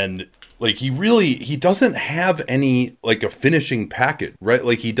 And like, he doesn't have any, like, a finishing package, right?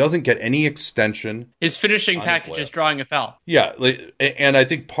 Like, he doesn't get any extension. His finishing package is drawing a foul. Yeah, and I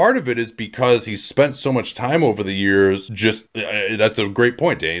think part of it is because he's spent so much time over the years, just, that's a great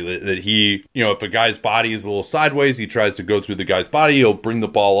point, Danny, that he, if a guy's body is a little sideways, he tries to go through the guy's body, he'll bring the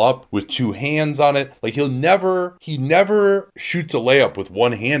ball up with 2 hands on it. Like, he never shoots a layup with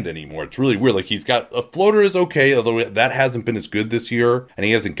one hand anymore. It's really weird. Like, he's got, a floater is okay, although that hasn't been as good this year, and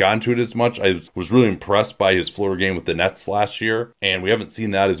he hasn't gone to it as much. I was really impressed by his floater game with the Nets last year, and we haven't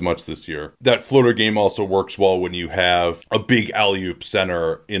seen that as much this year. That floater game also works well when you have a big alley-oop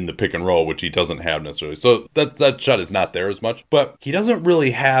center in the pick and roll, which he doesn't have necessarily. So that shot is not there as much, but he doesn't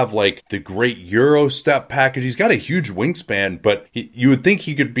really have like the great Euro step package. He's got a huge wingspan, but you would think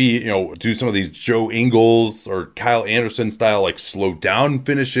he could be, do some of these Joe Ingles or Kyle Anderson style, like slow down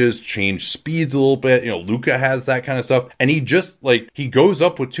finishes, change speeds a little bit. Luka has that kind of stuff, and he just he goes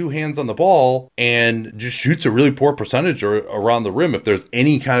up with 2 hands on the ball and just shoots a really poor percentage around the rim if there's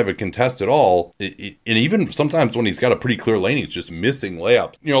any kind of a contest at all. And even sometimes when he's got a pretty clear lane, he's just missing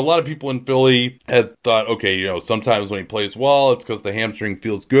layups. A lot of people in Philly have thought, okay, sometimes when he plays well, it's because the hamstring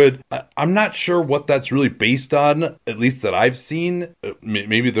feels good. I'm not sure what that's really based on, at least that I've seen.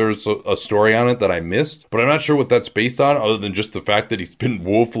 Maybe there's a story on it that I missed, but I'm not sure what that's based on, other than just the fact that he's been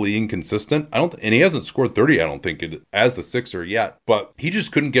woefully inconsistent. And he hasn't scored 30, I don't think, as a Sixer yet, but he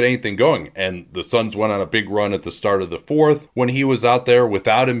just couldn't get anything going. And the Suns went on a big run at the start of the fourth. When he was out there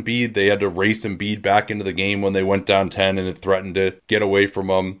without Embiid, they had to race Embiid back into the game when they went down 10 and it threatened to get away from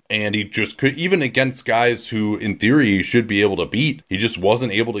him. And he just could, even against guys who in theory he should be able to beat, he just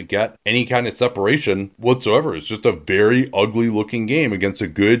wasn't able to get any kind of separation whatsoever. It's just a very ugly looking game against a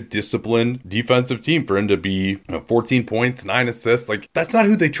good, disciplined defensive team for him to be 14 points, 9 assists. Like, that's not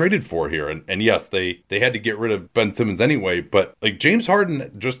who they traded for here. And yes, they had to get rid of Ben Simmons anyway, but like James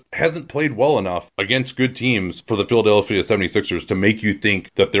Harden just hasn't played well enough against good teams for the Philadelphia 76ers to make you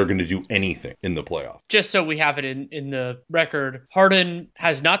think that they're going to do anything in the playoffs. Just so we have it in the record, Harden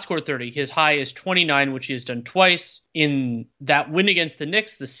has not scored 30. His high is 29, which he has done twice in that win against the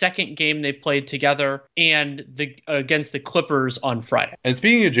Knicks, the second game they played together, and against the Clippers on Friday. And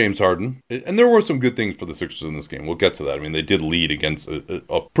speaking of James Harden, and there were some good things for the Sixers in this game. We'll get to that. I mean, they did lead against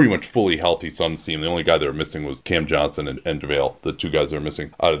a pretty much fully healthy Suns team. The only guy they were missing was Cam Johnson and JaVale, the 2 guys they were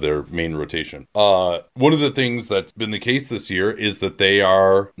missing out of their main rotation. One of the things that's been the case this year is that they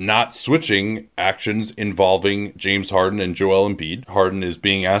are not switching actions involving James Harden and Joel Embiid. Harden is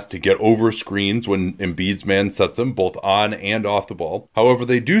being asked to get over screens when Embiid's man sets him. both on and off the ball. However,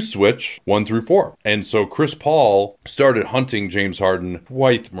 they do switch 1 through 4. And so Chris Paul started hunting James Harden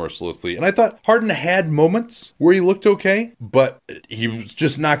quite mercilessly. And I thought Harden had moments where he looked okay, but he was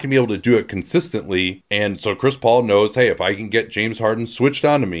just not going to be able to do it consistently. And so Chris Paul knows, hey, if I can get James Harden switched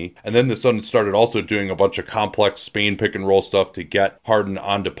onto me, and then the Suns started also doing a bunch of complex Spain pick and roll stuff to get Harden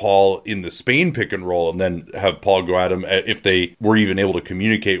onto Paul in the Spain pick and roll, and then have Paul go at him if they were even able to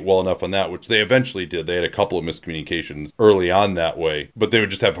communicate well enough on that, which they eventually did. They had a couple of miscommunications early on that way, but they would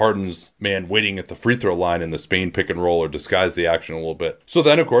just have Harden's man waiting at the free throw line in the Spain pick and roll or disguise the action a little bit. So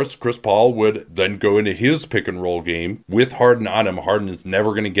then, of course, Chris Paul would then go into his pick and roll game with Harden on him. Harden is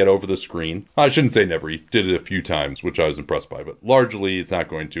never going to get over the screen. I shouldn't say never. He did it a few times, which I was impressed by, but largely he's not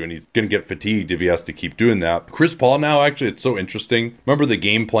going to, and he's going to get fatigued if he has to keep doing that. Chris Paul now, actually, it's so interesting. Remember the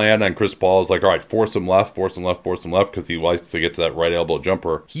game plan on Chris Paul is like, all right, force him left, force him left, force him left, because he likes to get to that right elbow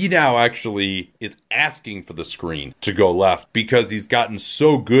jumper. He now actually is asking for the screen to go left because he's gotten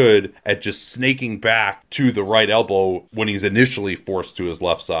so good at just snaking back to the right elbow when he's initially forced to his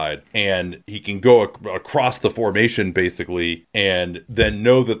left side. And he can go across the formation basically and then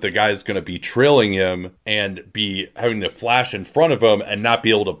know that the guy's going to be trailing him and be having to flash in front of him and not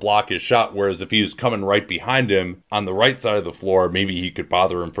be able to block his shot. Whereas if he was coming right behind him on the right side of the floor, maybe he could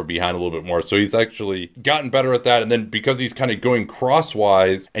bother him from behind a little bit more. So he's actually gotten better at that. And then because he's kind of going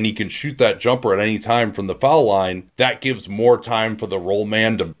crosswise and he can shoot that jumper at any time from the foul line, that gives more time for the roll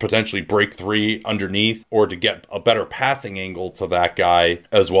man to potentially break three underneath or to get a better passing angle to that guy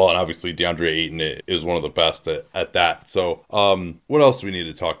as well. And obviously DeAndre Ayton is one of the best at that. So what else do we need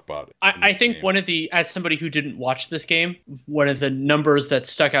to talk about? I think game? One of the, as somebody who didn't watch this game, one of the numbers that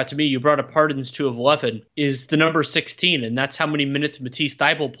stuck out to me, you brought up Harden's 2 of 11, is the number 16. And that's how many minutes Matisse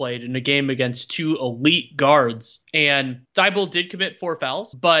Thybulle played in a game against 2 elite guards. And Thybulle did commit 4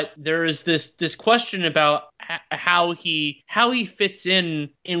 fouls, but there is this question about how he fits in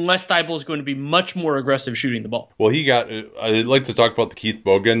unless Thybulle is going to be much more aggressive shooting the ball. Well, I'd like to talk about the Keith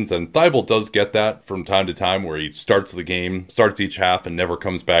Bogans, and Thybulle does get that from time to time where he starts the game, starts each half, and never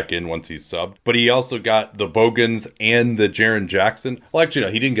comes back in once he's subbed. But he also got the Bogans and the Jaren Jackson. Well, actually,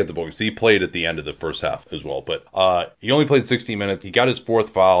 no, he didn't get the Bogans. He played at the end of the first half as well, but he only played 16 minutes. He got his 4th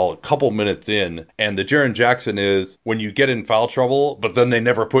foul a couple minutes in, and the Jaren Jackson is when you get in foul trouble, but then they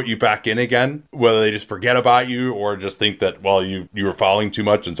never put you back in again, whether they just forget about you or just think that, well, you were fouling too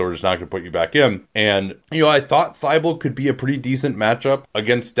much and so we're just not going to put you back in. And, I thought Thybulle could be a pretty decent matchup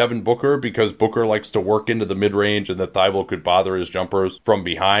against Devin Booker because Booker likes to work into the mid-range and that Thybulle could bother his jumpers from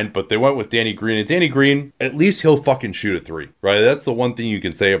behind, but they went with Danny Green, and Danny Green, at least he'll fucking shoot a 3, right? That's the one thing you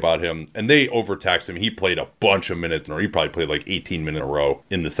can say about him. And they overtaxed him. He played a bunch of minutes, or he probably played like 18 minutes in a row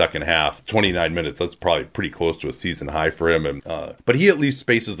in the second half, 29 minutes. That's probably pretty close to a season high for him. And, but he at least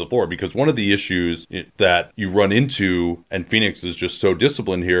spaces the floor, because one of the issues that you run into, and Phoenix is just so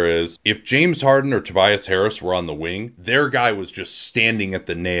disciplined here, is if James Harden or Tobias Harris were on the wing, their guy was just standing at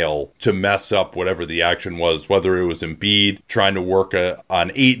the nail to mess up whatever the action was, whether it was Embiid trying to work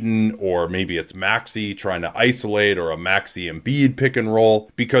on Ayton, or maybe it's Maxey trying to isolate, or a Maxey Embiid pick and roll,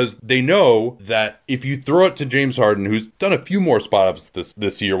 because they know that if you throw it to James Harden, who's done a few more spot ups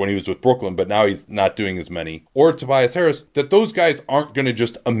this year when he was with Brooklyn, but now he's not doing as many, or Tobias Harris, that those guys aren't going to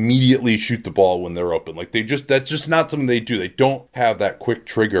just immediately shoot the ball when they're open. Like that's just not something they do. They don't have that quick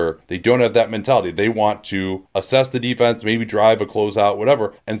trigger. They don't have that mentality. They want to assess the defense, maybe drive a closeout,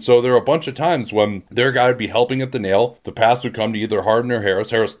 whatever. And so there are a bunch of times when their guy would be helping at the nail. The pass would come to either Harden or Harris.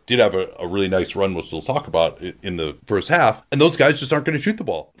 Harris did have a really nice run, which we'll talk about in the first half. And those guys just aren't going to shoot the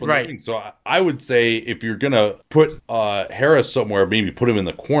ball. Right. So I would say if you're going to put Harris somewhere, maybe put him in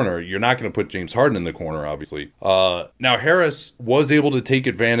the corner, you're not going to put James Harden in the corner, obviously. Now, Harris was able to take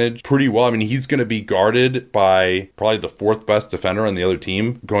advantage pretty well. I mean, he's going to be guarded by probably the 4th best defender on the other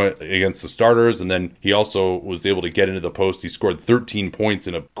team going against the starters. And then he also was able to get into the post. He scored 13 points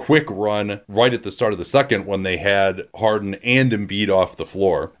in a quick run right at the start of the second when they had Harden and Embiid off the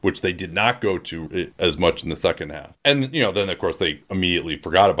floor, which they did not go to as much in the second half. And, then of course they immediately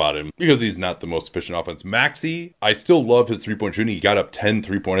forgot about him because he's not the most efficient offense. Maxey, I still love his 3-point shooting. He got up 10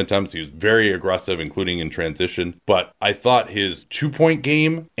 3-point attempts. He was very aggressive, including in transition. But I thought his 2-point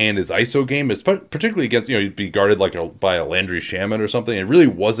game and his ISO game, particularly against, he'd be guarded by a Landry Shamet or something. It really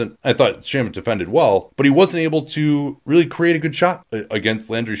wasn't. I thought Shamet defended well, but he wasn't able to really create a good shot against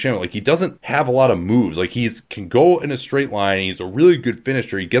Landry Shamet. Like, he doesn't have a lot of moves. Like, can go in a straight line. He's a really good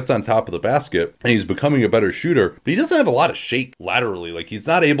finisher. He gets on top of the basket and he's becoming a better shooter, but he doesn't have a lot of shake laterally. Like, he's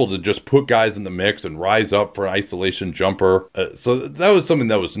not able to just put guys in the mix and rise up for an isolation jumper. So that was something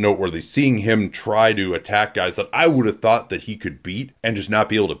that was noteworthy, seeing him try to attack guys that I would have thought that he could beat and just not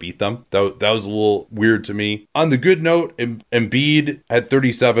be able to beat them. That was a little weird to me. On the good note, Embiid had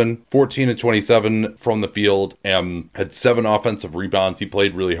 37, 14 and 27 from the field, and had 7 offensive rebounds. He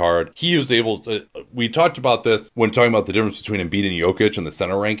played really hard. He was able to, we talked about this when talking about the difference between Embiid and Jokic and the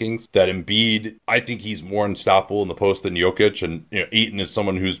center rankings, that Embiid, I think he's more unstoppable in the post than Jokic, and Ayton is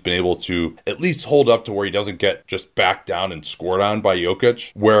someone who's been able to at least hold up to where he doesn't get just backed down and scored on by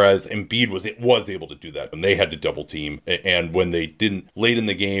Jokic, whereas Embiid was able to do that when they had to double team, and when they didn't late in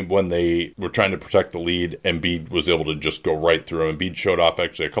the game when they were trying to protect the lead, Embiid was able to just go right through him. Embiid showed off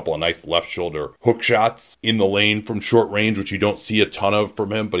actually a couple of nice left shoulder hook shots in the lane from short range, which you don't see a ton of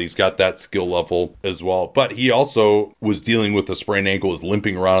from him, but he's got that skill level as well. But he also was dealing with a sprained ankle, was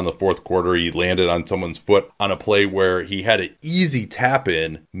limping around in the fourth quarter. He landed on someone's foot on a play where he had an easy tap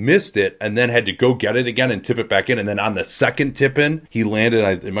in, missed it, and then had to go get it again and tip it back in. And then on the second tip in, he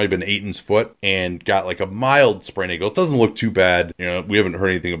landed, it might have been Ayton's foot, and got like a mild sprained ankle. It doesn't look too bad. We haven't heard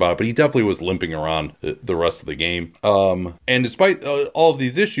anything about it, but he definitely was limping around the rest of the game. And despite all of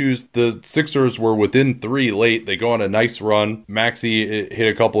these issues, the Sixers were within 3 late. They go on a nice run. Maxey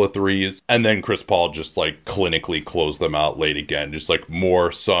hit a couple of threes, and then Chris Paul just like clinically closed them out late again. Just like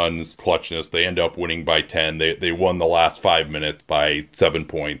more Suns clutchness. They end up winning by 10. They won the last 5 minutes by 7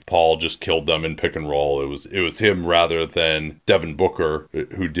 points. Paul just killed them in pick and roll. It was him rather than Devin Booker,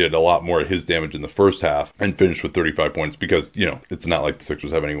 who did a lot more of his damage in the first half and finished with 35 points because, it's not like the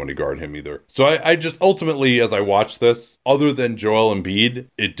Sixers have anyone to guard him either. So I just ultimately, as I watched this, other than Joel Embiid,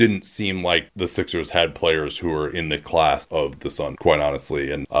 it didn't seem like the Sixers had players who were in the class of the Sun, quite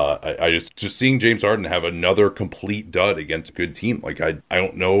honestly. And I just seeing James Harden have another complete dud against a good team, like I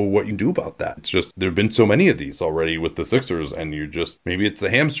don't know what you do about that. It's just there have been so many of these already with the Sixers, and maybe it's the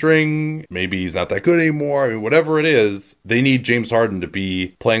hamstring, maybe he's not that good anymore. I mean, whatever it is, they need James Harden to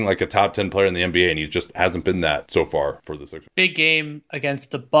be playing like a top 10 player in the NBA, and he just hasn't been that so far for the Sixers. Big game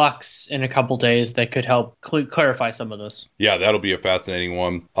against the Bucks in a couple days that could help clarify some of this. Yeah, that'll be a fascinating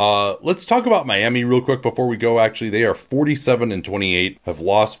one. Let's talk about Miami real quick before we go. Actually, they are 47 and 28, have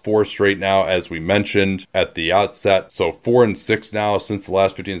lost 4 straight now, as we mentioned at the outset. So 4 and 6 now since the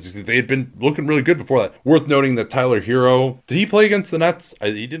last 15 and 16. They had been looking really good before that. Worth noting that Tyler Hero, did he play against the Nets?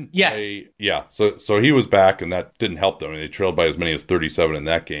 He didn't. Yes. Play. Yeah. So he was back, and that didn't help them. I mean, they trailed by as many as 37 in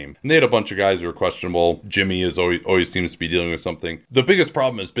that game. And they had a bunch of guys who were questionable. Jimmy always seems to be dealing with something. The biggest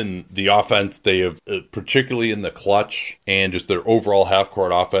problem has been the offense. They have, particularly in the clutch, and just their overall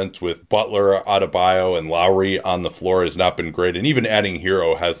half-court offense with Butler, Adebayo, and Lowry on the floor has not been great. And even adding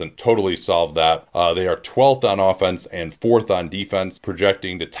Hero hasn't totally solved that. They are 12th on offense and 4th on defense,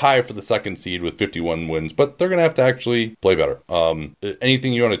 projecting to tie for the second seed with 51 wins. But they're going to have to actually play better.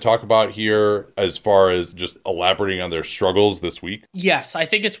 Anything you want to talk about here as far as just elaborating on their struggles this week? Yes, I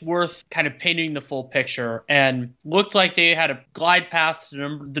think it's worth kind of painting the full picture. And looked like they had a glide path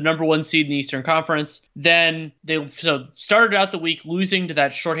to the number 1 seed in the Eastern Conference. Then they started out the week losing to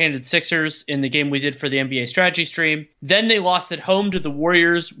that shorthanded Sixers in the game we did for the NBA strategy stream. Then they lost at home to the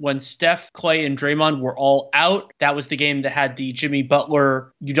Warriors when Steph, Clay, and Draymond were all out. That was the game that had the Jimmy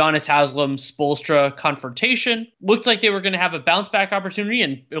Butler, Udonis Haslem, Spoelstra confrontation. Looked like they were going to have a bounce back opportunity,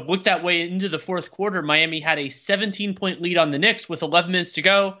 and it looked that way into the fourth quarter. Miami had a 17-point lead on the Knicks with 11 minutes to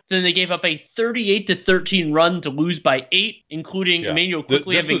go. Then they gave up a 38-13 run to lose by 8, including Emmanuel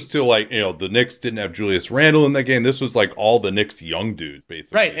quickly. This was still like, the Knicks didn't have Julius Randle in that game. This was like all the Knicks young dudes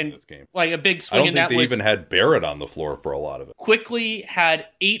basically in this game. Like a big swing. I don't think they even had Barrett on the floor for a lot of it. Quickly had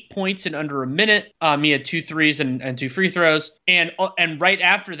 8 points in under a minute. He had 2 threes and 2 free throws. And right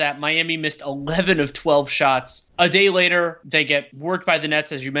after that, Miami missed 11 of 12 shots. A day later, they get worked by the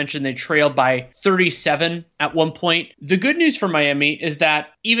Nets. As you mentioned, they trailed by 37 at one point. The good news for Miami is that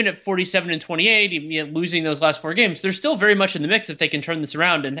even at 47 and 28, even losing those last 4 games, they're still very much in the mix if they can turn this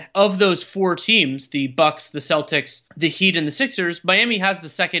around. And of those 4 teams, the Bucks, the Celtics, the Heat, and the Sixers, Miami has the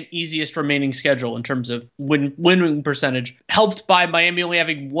second easiest remaining schedule in terms of winning percentage, helped by Miami only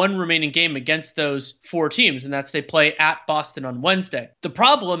having 1 remaining game against those 4 teams, and that's they play at Boston on Wednesday. The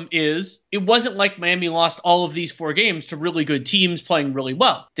problem is it wasn't like Miami lost all of these 4 games to really good teams playing really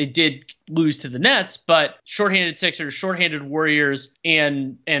well. They did lose to the Nets, but shorthanded Sixers, shorthanded Warriors,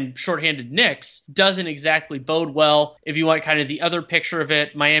 and shorthanded Knicks doesn't exactly bode well. If you want kind of the other picture of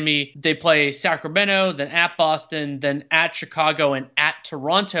it, Miami, they play Sacramento, then at Boston, then at Chicago, and at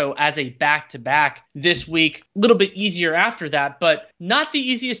Toronto as a back-to-back this week. A little bit easier after that, but not the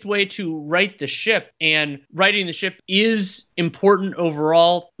easiest way to right the ship. And righting the ship is important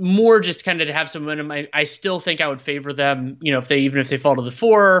overall. More just kind of to have some momentum. I still think I would favor them, if they fall to the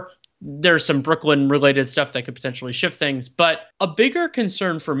 4. There's some Brooklyn related stuff that could potentially shift things. But a bigger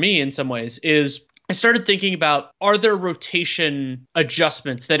concern for me in some ways is I started thinking about, are there rotation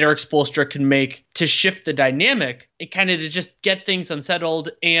adjustments that Erik Spoelstra can make to shift the dynamic and kind of to just get things unsettled?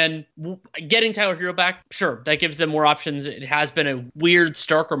 And getting Tyler Hero back, sure, that gives them more options. It has been a weird,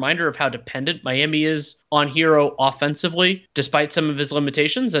 stark reminder of how dependent Miami is on Hero offensively, despite some of his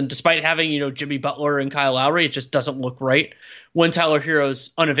limitations. And despite having, Jimmy Butler and Kyle Lowry, it just doesn't look right when Tyler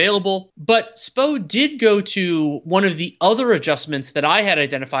Hero's unavailable. But Spo did go to one of the other adjustments that I had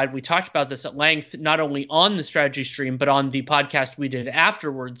identified. We talked about this at length, not only on the strategy stream, but on the podcast we did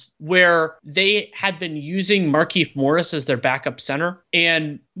afterwards, where they had been using Markieff Morris as their backup center.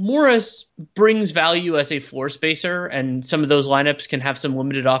 And Morris brings value as a floor spacer, and some of those lineups can have some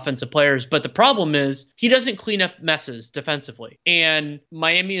limited offensive players. But the problem is he doesn't clean up messes defensively. And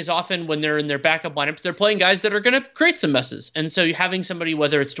Miami is often, when they're in their backup lineups, they're playing guys that are going to create some messes. And so having somebody,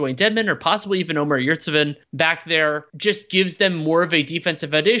 whether it's Dwayne Dedmon or possibly even Omer Yurtseven back there, just gives them more of a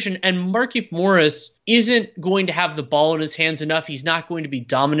defensive foundation. And Markieff Morris isn't going to have the ball in his hands enough. He's not going to be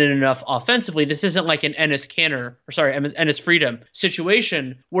dominant enough offensively. This isn't like an Enes Freedom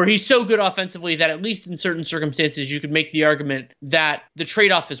situation where he's so good offensively that at least in certain circumstances you could make the argument that the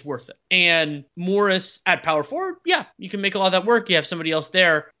trade-off is worth it. And Morris at power forward, yeah, you can make a lot of that work. You have somebody else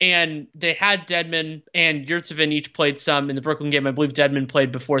there. And they had Dedmon and Yurtseven each played some in the Brooklyn game. I believe Dedmon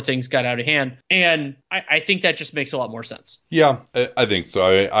played before things got out of hand. And I think that just makes a lot more sense. Yeah, I think so.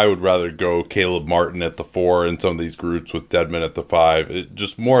 I would rather go Caleb Martin at the 4 in some of these groups with Dedmon at the 5.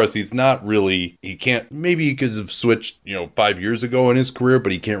 Just Morris, he's not really, maybe he could have switched, 5 years ago in his career,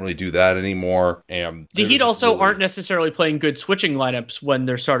 but he can't really do that anymore. And the Heat also aren't necessarily playing good switching lineups when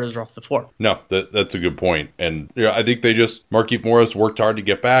their starters are off the floor. No, that's a good point. And I think Markieff Morris worked hard to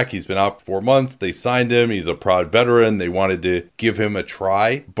get back. He's been out for 4 months. They signed him. He's a proud veteran. They wanted to give him a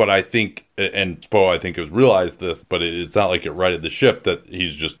try. But I think, and Spo, I think, has realized this, but it's not like it righted the ship, that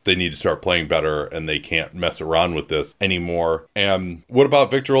they need to start playing better and they can't mess around with this anymore. And what about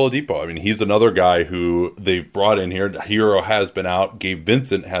Victor Oladipo? I mean, he's another guy who they've brought in here. Hero has been out. Gabe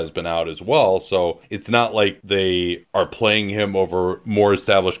Vincent has been out as well. So it's not like they are playing him over more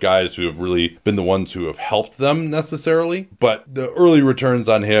established guys who have really been the ones who have helped them necessarily. But the early returns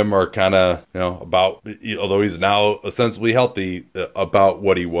on him are kind of, about, although he's now ostensibly healthy, about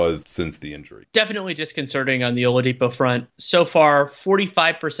what he was since the injury. Definitely disconcerting on the Oladipo front. So far,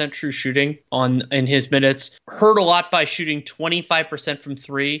 45% true shooting in his minutes. Hurt a lot by shooting 25% from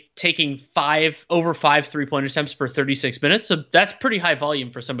 3, taking over 5 3-point attempts per 36 minutes. So that's pretty high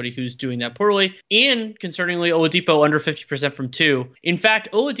volume for somebody who's doing that poorly. And concerningly, Oladipo under 50% from 2. In fact,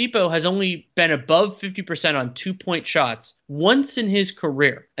 Oladipo has only been above 50% on 2-point shots once in his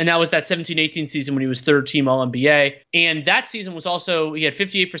career. And that was that 17-18 season when he was third team All-NBA. And that season was also, he had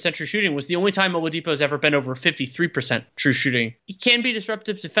 58% true shooting, was the only time Oladipo has ever been over 53% true shooting. He can be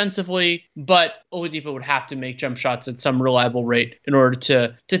disruptive defensively, but Oladipo would have to make jump shots at some reliable rate in order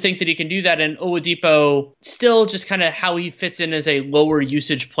to think that he can do that. And Oladipo, still just kind of how he fits in as a lower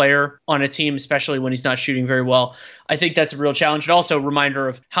usage player on a team, especially when he's not shooting very well. I think that's a real challenge, and also a reminder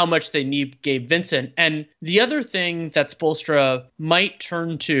of how much they need Gabe Vincent. And the other thing that Spoelstra might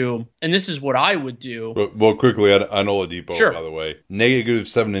turn to, and this is what I would do. Well, quickly on Oladipo, sure. By the way, negative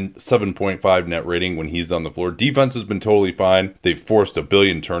 7.5 net rating when he's on the floor. Defense has been totally fine. They've forced 1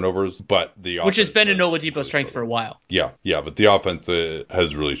 billion turnovers, but the offense, which has been an Oladipo strength for a while. Yeah, but the offense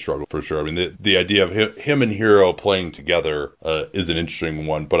has really struggled for sure. I mean, the idea of him and Hero playing together is an interesting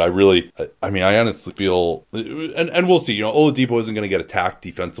one, but I honestly feel, and we'll see, Oladipo isn't going to get attacked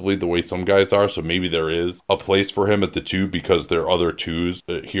defensively the way some guys are, so maybe there is a place for him at the 2 because their other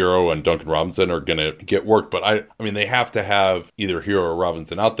 2s, Hero and Duncan Robinson, are going to get work. But I mean, they have to have either Hero or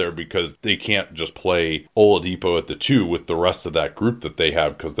Robinson out there because they can't just play Oladipo at the 2 with the rest of that group that they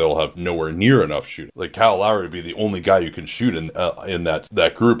have, because they'll have nowhere near enough shooting. Like Kyle Lowry would be the only guy you can shoot in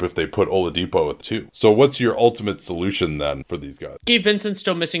that group if they put Oladipo at the 2. So what's your ultimate solution then for these guys? Gabe Vincent's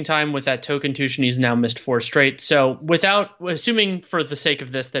still missing time with that toe contusion. He's now missed 4 straight. So without assuming for the sake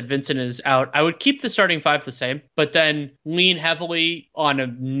of this that Vincent is out, I would keep the starting 5 the same, but then lean heavily on a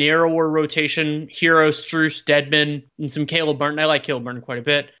narrower rotation. Hero, Strus, Dedmon, and some Caleb Martin. I like Caleb Martin quite a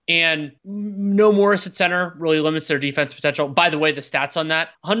bit. And no Morris at center really limits their defense potential. By the way, the stats on that,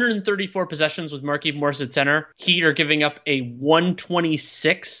 134 possessions with Markieff Morris at center. Heat are giving up a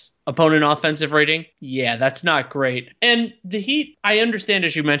 126 Opponent offensive rating, yeah, that's not great. And the Heat, I understand,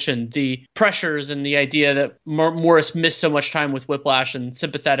 as you mentioned, the pressures and the idea that Morris missed so much time with whiplash and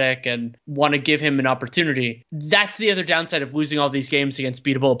sympathetic and want to give him an opportunity. That's the other downside of losing all these games against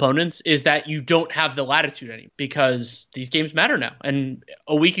beatable opponents, is that you don't have the latitude anymore, because these games matter now. And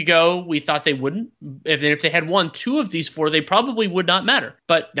a week ago, we thought they wouldn't. If they had won 2 of these 4, they probably would not matter.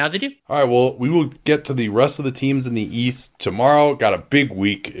 But now they do. All right, well, we will get to the rest of the teams in the East tomorrow. Got a big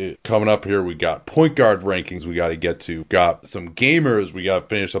week coming up here. We got point guard rankings we got to get to. Got some gamers. We got to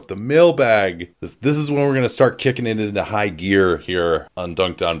finish up the mailbag. This is when we're going to start kicking it into high gear here on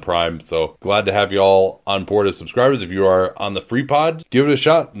Dunked On Prime. So glad to have you all on board as subscribers. If you are on the free pod, give it a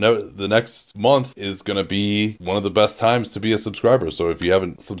shot. No, the next month is going to be one of the best times to be a subscriber. So if you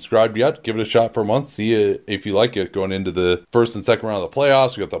haven't subscribed yet, give it a shot for a month. See if you like it going into the first and second round of the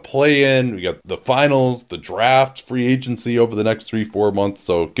playoffs. We got the play-in. We got the finals, the draft, free agency over the next 3-4 months.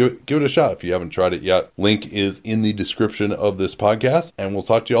 So give it a shot if you haven't tried it yet. Link is in the description of this podcast, and we'll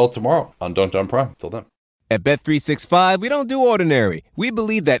talk to you all tomorrow on Dunked On Prime. Till then. At Bet365, we don't do ordinary. We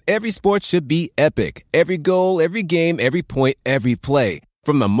believe that every sport should be epic. Every goal, every game, every point, every play.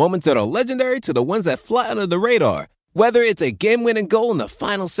 From the moments that are legendary to the ones that fly under the radar. Whether it's a game-winning goal in the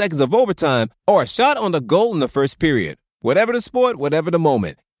final seconds of overtime or a shot on the goal in the first period. Whatever the sport, whatever the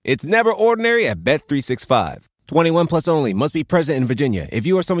moment. It's never ordinary at Bet365. 21 plus only. Must be present in Virginia. If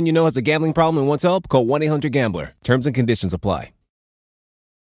you or someone you know has a gambling problem and wants help, call 1-800-GAMBLER. Terms and conditions apply.